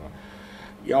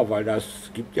 Ja, weil das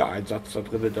gibt ja einen Satz da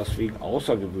drin, dass wegen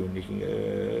außergewöhnlichen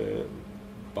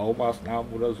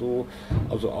Baumaßnahmen oder so,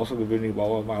 also außergewöhnliche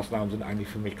Baumaßnahmen sind eigentlich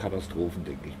für mich Katastrophen,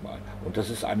 denke ich mal. Und das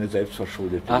ist eine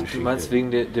selbstverschuldete Geschichte. Du meinst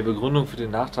wegen der Begründung für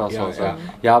den Nachtragshaushalt? Ja.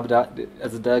 Ja, aber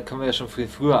da können wir ja schon viel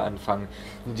früher anfangen.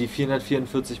 Die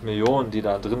 444 Millionen, die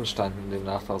da drin standen in dem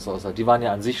Nachtragshaushalt, die waren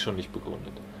ja an sich schon nicht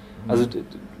begründet. Also du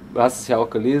hast es ja auch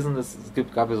gelesen,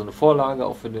 gab ja so eine Vorlage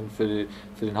auch für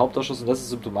den Hauptausschuss, und das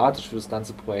ist symptomatisch für das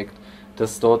ganze Projekt,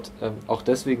 dass dort auch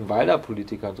deswegen weider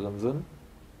Politiker drin sind,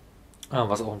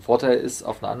 was auch ein Vorteil ist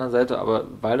auf einer anderen Seite, aber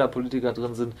weil da Politiker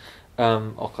drin sind,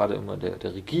 auch gerade immer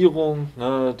der Regierung,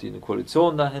 ne, die eine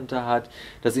Koalition dahinter hat,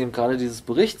 dass eben gerade dieses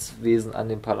Berichtswesen an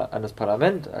das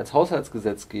Parlament als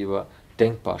Haushaltsgesetzgeber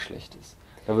denkbar schlecht ist.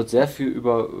 Da wird sehr viel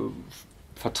über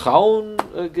Vertrauen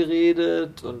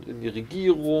geredet und in die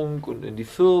Regierung und in die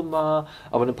Firma,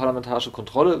 aber eine parlamentarische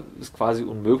Kontrolle ist quasi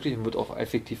unmöglich und wird auch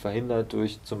effektiv verhindert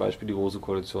durch zum Beispiel die Große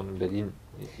Koalition in Berlin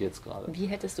jetzt gerade. Wie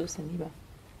hättest du es denn lieber?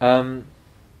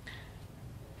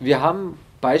 Wir haben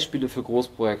Beispiele für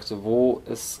Großprojekte, wo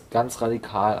es ganz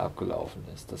radikal abgelaufen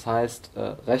ist. Das heißt,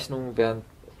 Rechnungen werden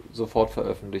sofort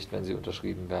veröffentlicht, wenn sie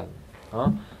unterschrieben werden.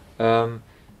 Ja?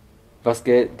 Was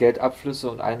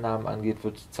Geldabflüsse und Einnahmen angeht,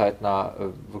 wird zeitnah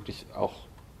wirklich auch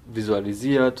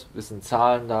visualisiert, es sind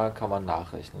Zahlen da, kann man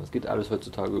nachrechnen. Es geht alles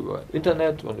heutzutage über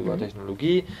Internet und über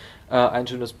Technologie. Ein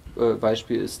schönes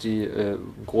Beispiel ist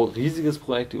riesiges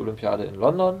Projekt, die Olympiade in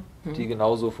London, die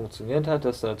genauso funktioniert hat,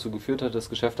 das dazu geführt hat, dass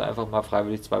Geschäfte einfach mal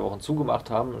freiwillig 2 Wochen zugemacht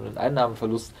haben und einen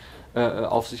Einnahmenverlust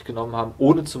auf sich genommen haben,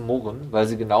 ohne zu murren, weil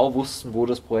sie genau wussten, wo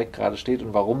das Projekt gerade steht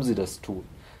und warum sie das tun.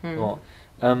 So.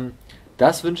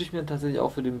 Das wünsche ich mir tatsächlich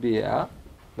auch für den BER,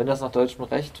 wenn das nach deutschem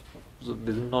Recht,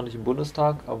 wir sind noch nicht im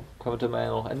Bundestag, aber könnte man ja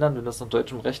noch ändern, wenn das nach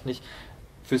deutschem Recht nicht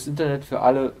fürs Internet für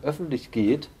alle öffentlich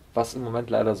geht, was im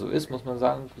Moment leider so ist, muss man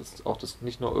sagen, ist auch das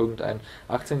nicht nur irgendein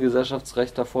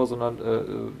Aktiengesellschaftsrecht davor, sondern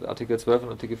Artikel 12 und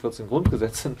Artikel 14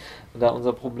 Grundgesetz sind da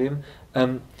unser Problem,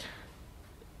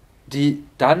 die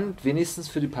dann wenigstens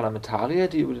für die Parlamentarier,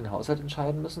 die über den Haushalt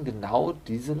entscheiden müssen, genau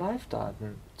diese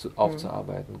Live-Daten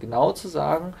aufzuarbeiten, genau zu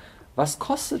sagen, was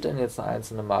kostet denn jetzt eine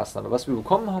einzelne Maßnahme? Was wir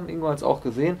bekommen haben, Ingo hat es auch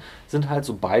gesehen, sind halt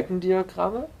so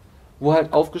Balkendiagramme, wo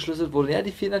halt aufgeschlüsselt wurde, ja,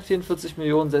 die 444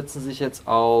 Millionen setzen sich jetzt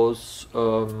aus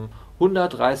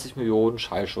 130 Millionen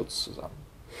Schallschutz zusammen.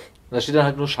 Und da steht dann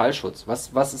halt nur Schallschutz.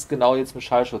 Was ist genau jetzt mit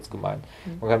Schallschutz gemeint?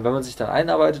 Wenn man sich dann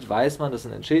einarbeitet, weiß man, das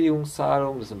sind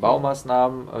Entschädigungszahlungen, das sind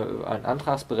Baumaßnahmen,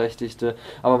 Antragsberechtigte,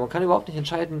 aber man kann überhaupt nicht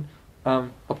entscheiden,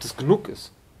 ob das genug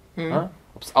ist. Ja?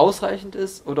 Ob es ausreichend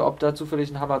ist oder ob da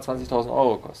zufällig ein Hammer 20.000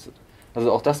 Euro kostet.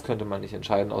 Also auch das könnte man nicht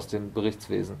entscheiden aus dem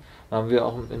Berichtswesen. Da haben wir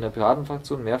auch in der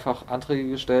Piratenfraktion mehrfach Anträge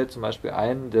gestellt, zum Beispiel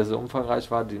einen, der sehr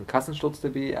umfangreich war, den Kassensturz der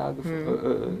BER,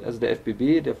 also der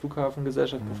FBB, der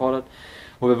Flughafengesellschaft, gefordert,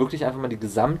 wo wir wirklich einfach mal die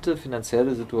gesamte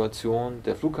finanzielle Situation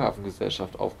der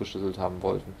Flughafengesellschaft aufgeschlüsselt haben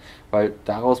wollten. Weil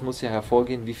daraus muss ja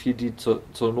hervorgehen, wie viel die zur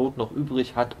Not noch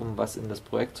übrig hat, um was in das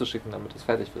Projekt zu schicken, damit es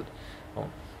fertig wird. So.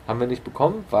 Haben wir nicht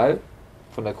bekommen, weil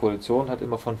von der Koalition hat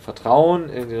immer von Vertrauen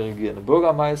in den regierenden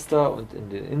Bürgermeister und in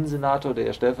den Innensenator, der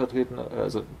ja stellvertretend,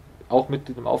 also auch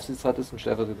Mitglied im Aufsichtsrat ist und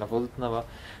stellvertretender Vorsitzender war.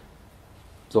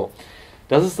 So,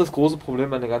 das ist das große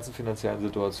Problem an der ganzen finanziellen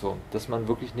Situation, dass man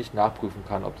wirklich nicht nachprüfen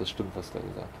kann, ob das stimmt, was da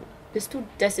gesagt wird. Bist du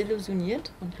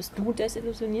desillusioniert? Und bist du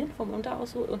desillusioniert vom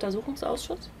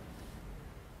Untersuchungsausschuss?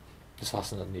 Das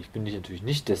war's dann nicht. Ich bin natürlich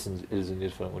nicht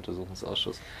desillusioniert von dem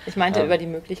Untersuchungsausschuss. Ich meinte über die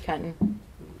Möglichkeiten.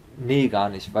 Nee, gar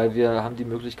nicht, weil wir haben die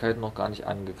Möglichkeiten noch gar nicht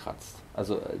angekratzt.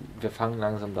 Also wir fangen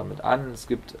langsam damit an. Es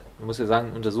gibt, man muss ja sagen,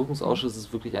 ein Untersuchungsausschuss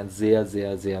ist wirklich ein sehr,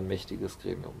 sehr, sehr mächtiges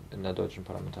Gremium in der deutschen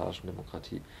parlamentarischen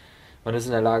Demokratie. Man ist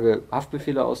in der Lage,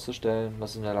 Haftbefehle auszustellen, man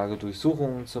ist in der Lage,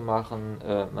 Durchsuchungen zu machen,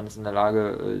 man ist in der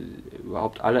Lage,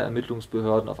 überhaupt auf alle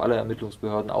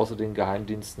Ermittlungsbehörden außer den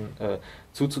Geheimdiensten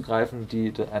zuzugreifen,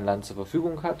 die ein Land zur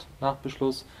Verfügung hat, nach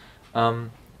Beschluss.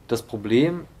 Das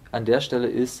Problem an der Stelle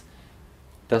ist,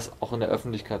 das auch in der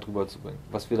Öffentlichkeit rüberzubringen.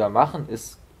 Was wir da machen,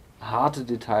 ist harte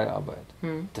Detailarbeit.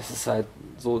 Das ist halt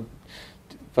so,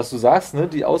 was du sagst, ne?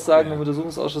 Die Aussagen im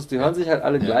Untersuchungsausschuss, die hören sich halt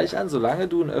alle gleich an, solange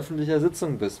du in öffentlicher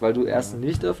Sitzung bist, weil du erst in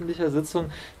nicht öffentlicher Sitzung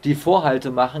die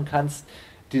Vorhalte machen kannst,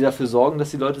 die dafür sorgen,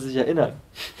 dass die Leute sich erinnern.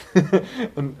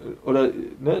 Oder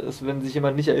ne, wenn sich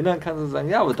jemand nicht erinnern kann, dann sagen,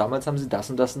 ja, aber damals haben sie das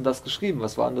und das und das geschrieben.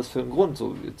 Was war denn das für ein Grund?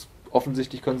 So, jetzt,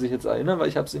 offensichtlich können sie sich jetzt erinnern, weil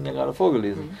ich habe es ihnen ja gerade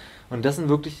vorgelesen. Und das sind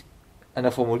wirklich an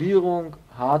der Formulierung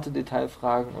harte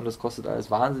Detailfragen und das kostet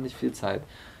alles wahnsinnig viel Zeit.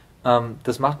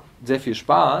 Das macht sehr viel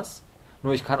Spaß,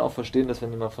 nur ich kann auch verstehen, dass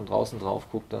wenn jemand von draußen drauf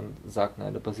guckt, dann sagt,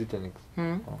 nein, da passiert ja nichts.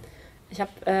 Ja. Ich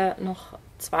habe noch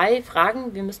 2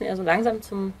 Fragen. Wir müssen ja so langsam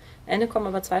zum Ende kommen,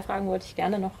 aber 2 Fragen wollte ich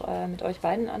gerne noch mit euch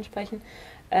beiden ansprechen.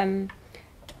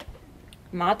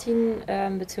 Martin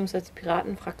bzw. die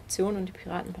Piratenfraktion und die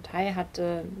Piratenpartei hat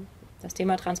das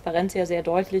Thema Transparenz ja sehr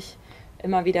deutlich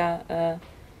immer wieder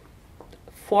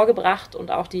vorgebracht und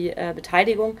auch die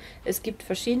Beteiligung. Es gibt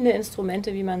verschiedene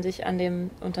Instrumente, wie man sich an dem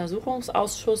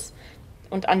Untersuchungsausschuss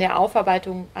und an der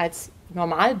Aufarbeitung als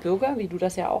Normalbürger, wie du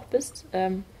das ja auch bist,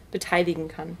 beteiligen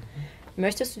kann.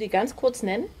 Möchtest du die ganz kurz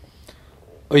nennen?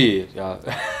 Oh je, ja.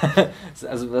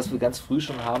 Also was wir ganz früh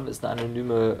schon haben, ist eine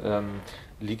anonyme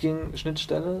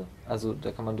Leaking-Schnittstelle. Also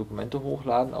da kann man Dokumente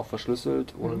hochladen, auch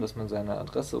verschlüsselt, ohne dass man seine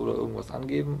Adresse oder irgendwas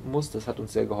angeben muss. Das hat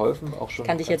uns sehr geholfen. Auch schon ich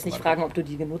kann dich jetzt nicht fragen, ob du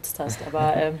die genutzt hast,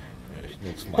 aber... Ich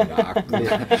nutze meine Akten.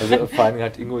 Also vor allem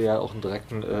hat Ingo ja auch einen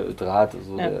direkten Draht.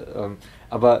 Also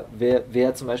aber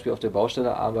wer zum Beispiel auf der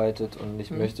Baustelle arbeitet und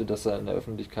nicht möchte, dass er in der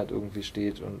Öffentlichkeit irgendwie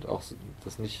steht und auch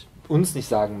das uns nicht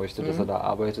sagen möchte, dass er da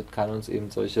arbeitet, kann uns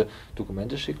eben solche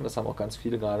Dokumente schicken. Das haben auch ganz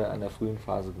viele gerade in der frühen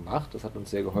Phase gemacht. Das hat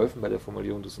uns sehr geholfen bei der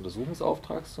Formulierung des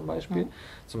Untersuchungsauftrags zum Beispiel.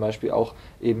 Zum Beispiel auch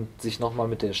eben sich nochmal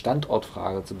mit der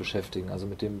Standortfrage zu beschäftigen, also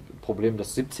mit dem Problem,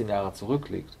 das 17 Jahre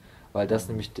zurückliegt. Weil das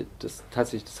nämlich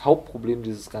tatsächlich das Hauptproblem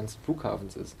dieses ganzen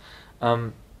Flughafens ist.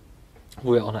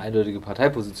 Wo wir auch eine eindeutige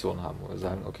Parteiposition haben, wo wir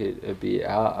sagen, okay,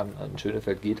 BER an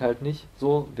Schönefeld geht halt nicht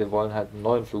so, wir wollen halt einen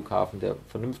neuen Flughafen, der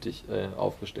vernünftig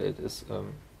aufgestellt ist,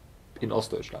 in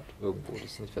Ostdeutschland irgendwo, das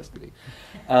ist nicht festgelegt.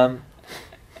 Er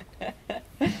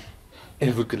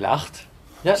wird gelacht.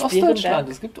 Ja, in Ostdeutschland,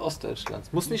 es gibt Ostdeutschland.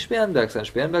 Es muss nicht Sperrenberg sein.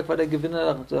 Sperrenberg war der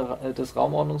Gewinner des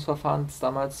Raumordnungsverfahrens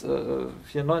damals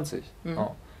 94.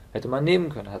 Oh. Hätte man nehmen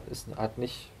können,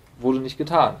 wurde nicht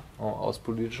getan, aus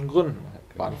politischen Gründen.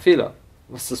 War ein Fehler.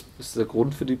 Das ist der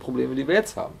Grund für die Probleme, die wir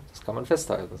jetzt haben. Das kann man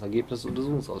festhalten, das Ergebnis des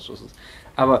Untersuchungsausschusses.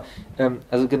 Aber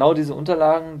also genau diese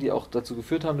Unterlagen, die auch dazu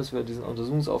geführt haben, dass wir diesen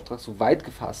Untersuchungsauftrag so weit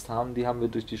gefasst haben, die haben wir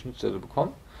durch die Schnittstelle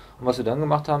bekommen. Und was wir dann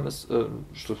gemacht haben, ist einen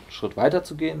Schritt weiter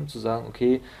zu gehen und zu sagen,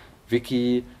 okay,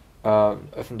 Wiki,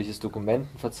 öffentliches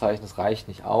Dokumentenverzeichnis reicht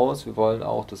nicht aus. Wir wollen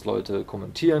auch, dass Leute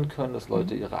kommentieren können, dass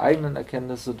Leute ihre eigenen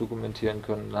Erkenntnisse dokumentieren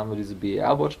können. Dann haben wir diese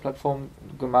BER-Watch-Plattform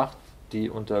gemacht, die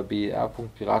unter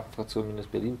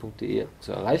ber.piratenfraktion-berlin.de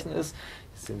zu erreichen ist.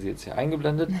 Das sehen Sie jetzt hier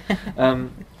eingeblendet.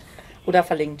 Oder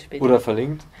verlinkt später. Oder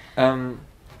verlinkt.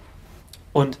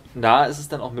 Und da ist es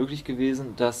dann auch möglich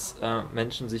gewesen, dass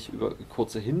Menschen sich über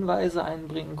kurze Hinweise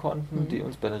einbringen konnten, die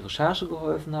uns bei der Recherche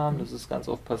geholfen haben. Das ist ganz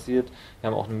oft passiert. Wir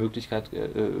haben auch eine Möglichkeit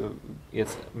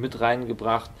jetzt mit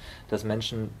reingebracht, dass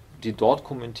Menschen, die dort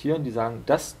kommentieren, die sagen,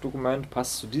 das Dokument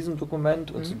passt zu diesem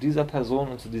Dokument und zu dieser Person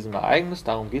und zu diesem Ereignis.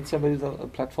 Darum geht es ja bei dieser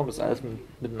Plattform, das alles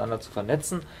miteinander zu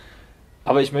vernetzen.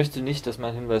 Aber ich möchte nicht, dass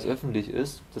mein Hinweis öffentlich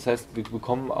ist. Das heißt, wir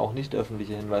bekommen auch nicht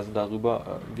öffentliche Hinweise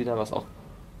darüber, wieder was auch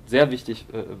sehr wichtig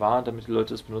war, damit die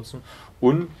Leute es benutzen.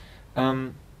 Und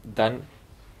dann,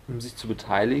 um sich zu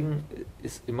beteiligen,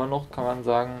 ist immer noch, kann man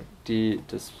sagen, die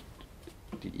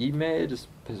E-Mail, das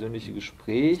persönliche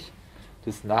Gespräch,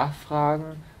 das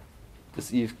Nachfragen,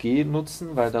 das IFG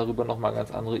nutzen, weil darüber nochmal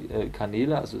ganz andere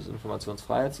Kanäle, also das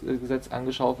Informationsfreiheitsgesetz,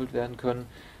 angeschaufelt werden können.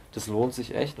 Das lohnt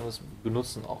sich echt und das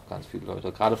benutzen auch ganz viele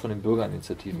Leute, gerade von den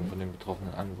Bürgerinitiativen, von den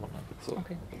betroffenen Anwohnern. So.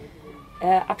 Okay.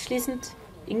 Abschließend,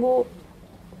 Ingo,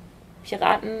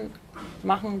 Piraten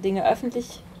machen Dinge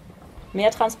öffentlich.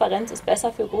 Mehr Transparenz ist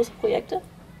besser für große Projekte?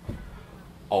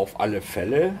 Auf alle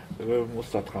Fälle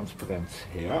muss da Transparenz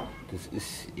her. Das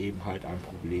ist eben halt ein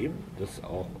Problem, dass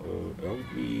auch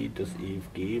irgendwie das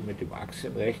EFG mit dem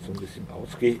Aktienrecht so ein bisschen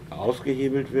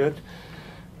ausgehebelt wird.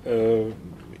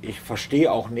 Ich verstehe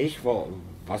auch nicht,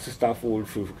 was es da wohl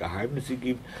für Geheimnisse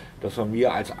gibt, dass man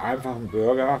mir als einfachen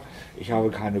Bürger, ich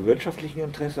habe keine wirtschaftlichen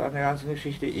Interesse an der ganzen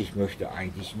Geschichte, ich möchte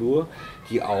eigentlich nur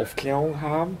die Aufklärung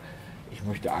haben. Ich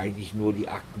möchte eigentlich nur die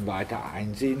Akten weiter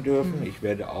einsehen dürfen. Ich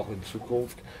werde auch in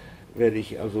Zukunft, werde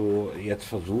ich also jetzt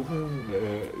versuchen,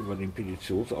 über den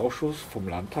Petitionsausschuss vom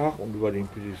Landtag und über den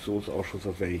Petitionsausschuss,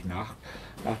 das werde ich nach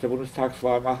der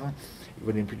Bundestagswahl machen,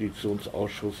 über den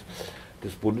Petitionsausschuss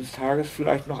des Bundestages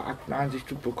vielleicht noch Akteneinsicht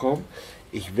zu bekommen.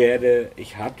 Ich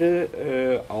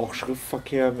hatte auch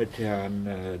Schriftverkehr mit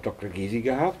Herrn Dr. Gysi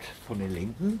gehabt von den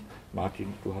Linken.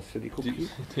 Martin, du hast ja die Kopie.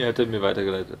 Die hat er mir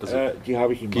weitergeleitet. Die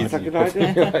habe ich ihm weitergeleitet.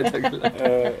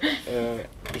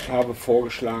 Ich habe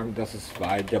vorgeschlagen, dass es,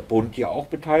 weil der Bund ja auch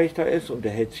Beteiligter ist und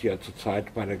der hält sich ja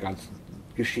zurzeit bei der ganzen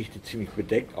Geschichte ziemlich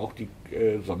bedeckt, auch die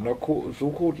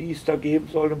Sondersoko, die es da geben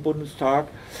soll im Bundestag.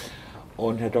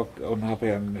 Und habe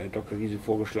Herrn Dr. Gysi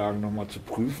vorgeschlagen, nochmal zu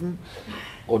prüfen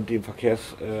und den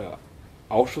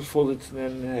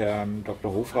Verkehrsausschussvorsitzenden, Herrn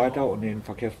Dr. Hofreiter, und den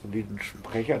verkehrspolitischen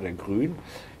Sprecher der Grünen,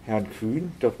 Herrn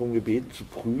Kühn, darum gebeten zu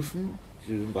prüfen,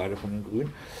 sie sind beide von den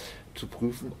Grünen, zu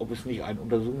prüfen, ob es nicht einen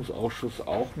Untersuchungsausschuss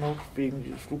auch noch wegen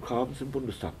dieses Flughafens im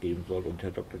Bundestag geben soll. Und Herr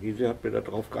Dr. Gysi hat mir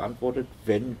darauf geantwortet,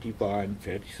 wenn die Wahlen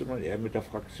fertig sind und er mit der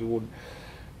Fraktion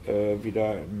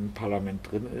wieder im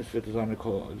Parlament drin ist, wird seine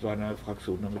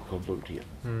Fraktion damit konsultieren.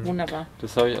 Wunderbar.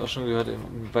 Das habe ich auch schon gehört,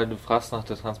 weil du fragst nach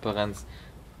der Transparenz.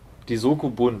 Die Soko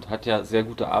Bund hat ja sehr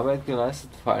gute Arbeit geleistet,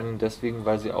 vor allem deswegen,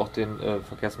 weil sie auch den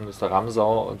Verkehrsminister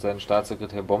Ramsau und seinen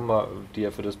Staatssekretär Bomber, die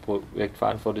ja für das Projekt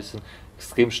verantwortlich sind,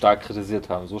 extrem stark kritisiert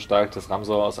haben. So stark, dass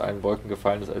Ramsau aus allen Wolken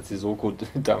gefallen ist, als die Soko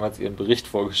damals ihren Bericht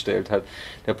vorgestellt hat.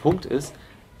 Der Punkt ist,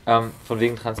 von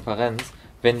wegen Transparenz,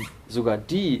 wenn sogar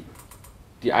die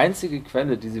einzige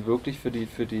Quelle, die sie wirklich für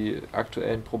die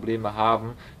aktuellen Probleme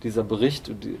haben, dieser Bericht,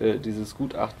 dieses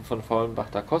Gutachten von Faulenbach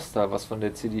da Costa, was von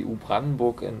der CDU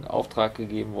Brandenburg in Auftrag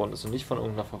gegeben worden ist und nicht von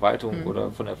irgendeiner Verwaltung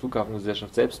oder von der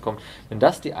Flughafengesellschaft selbst kommt, wenn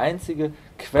das die einzige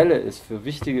Quelle ist für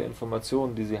wichtige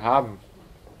Informationen, die sie haben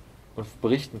und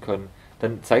berichten können,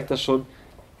 dann zeigt das schon,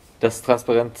 dass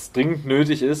Transparenz dringend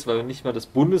nötig ist, weil wenn nicht mal das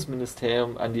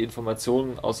Bundesministerium an die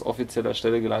Informationen aus offizieller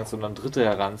Stelle gelangt, sondern Dritte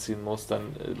heranziehen muss,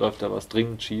 dann läuft da was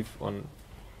dringend schief. Und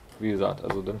wie gesagt,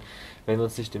 also dann, wenn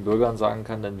uns nicht den Bürgern sagen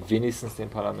kann, dann wenigstens den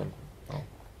Parlamenten. Ja.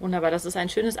 Wunderbar, das ist ein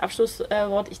schönes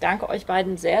Abschlusswort. Ich danke euch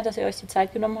beiden sehr, dass ihr euch die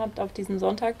Zeit genommen habt auf diesen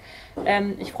Sonntag.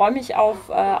 Ich freue mich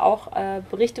auf auch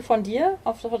Berichte von dir,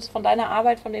 von deiner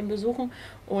Arbeit, von den Besuchen,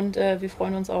 und wir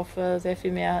freuen uns auf sehr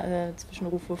viel mehr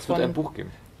Zwischenrufe. Es wird ein Buch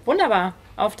geben. Wunderbar,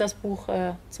 auf das Buch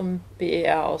zum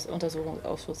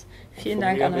BER-Untersuchungsausschuss. Vielen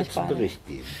Dank an euch beide. Bericht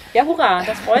geben. Ja, hurra,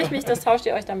 das freue ich mich, das tauscht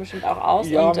ihr euch dann bestimmt auch aus.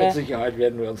 Ja, und, mit Sicherheit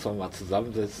werden wir uns nochmal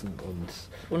zusammensetzen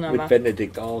und wunderbar. Mit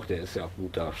Benedikt auch, der ist ja auch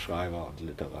guter Schreiber und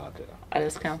Literat. Ja.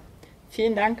 Alles klar.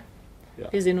 Vielen Dank.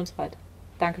 Ja. Wir sehen uns bald.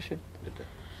 Dankeschön. Bitte.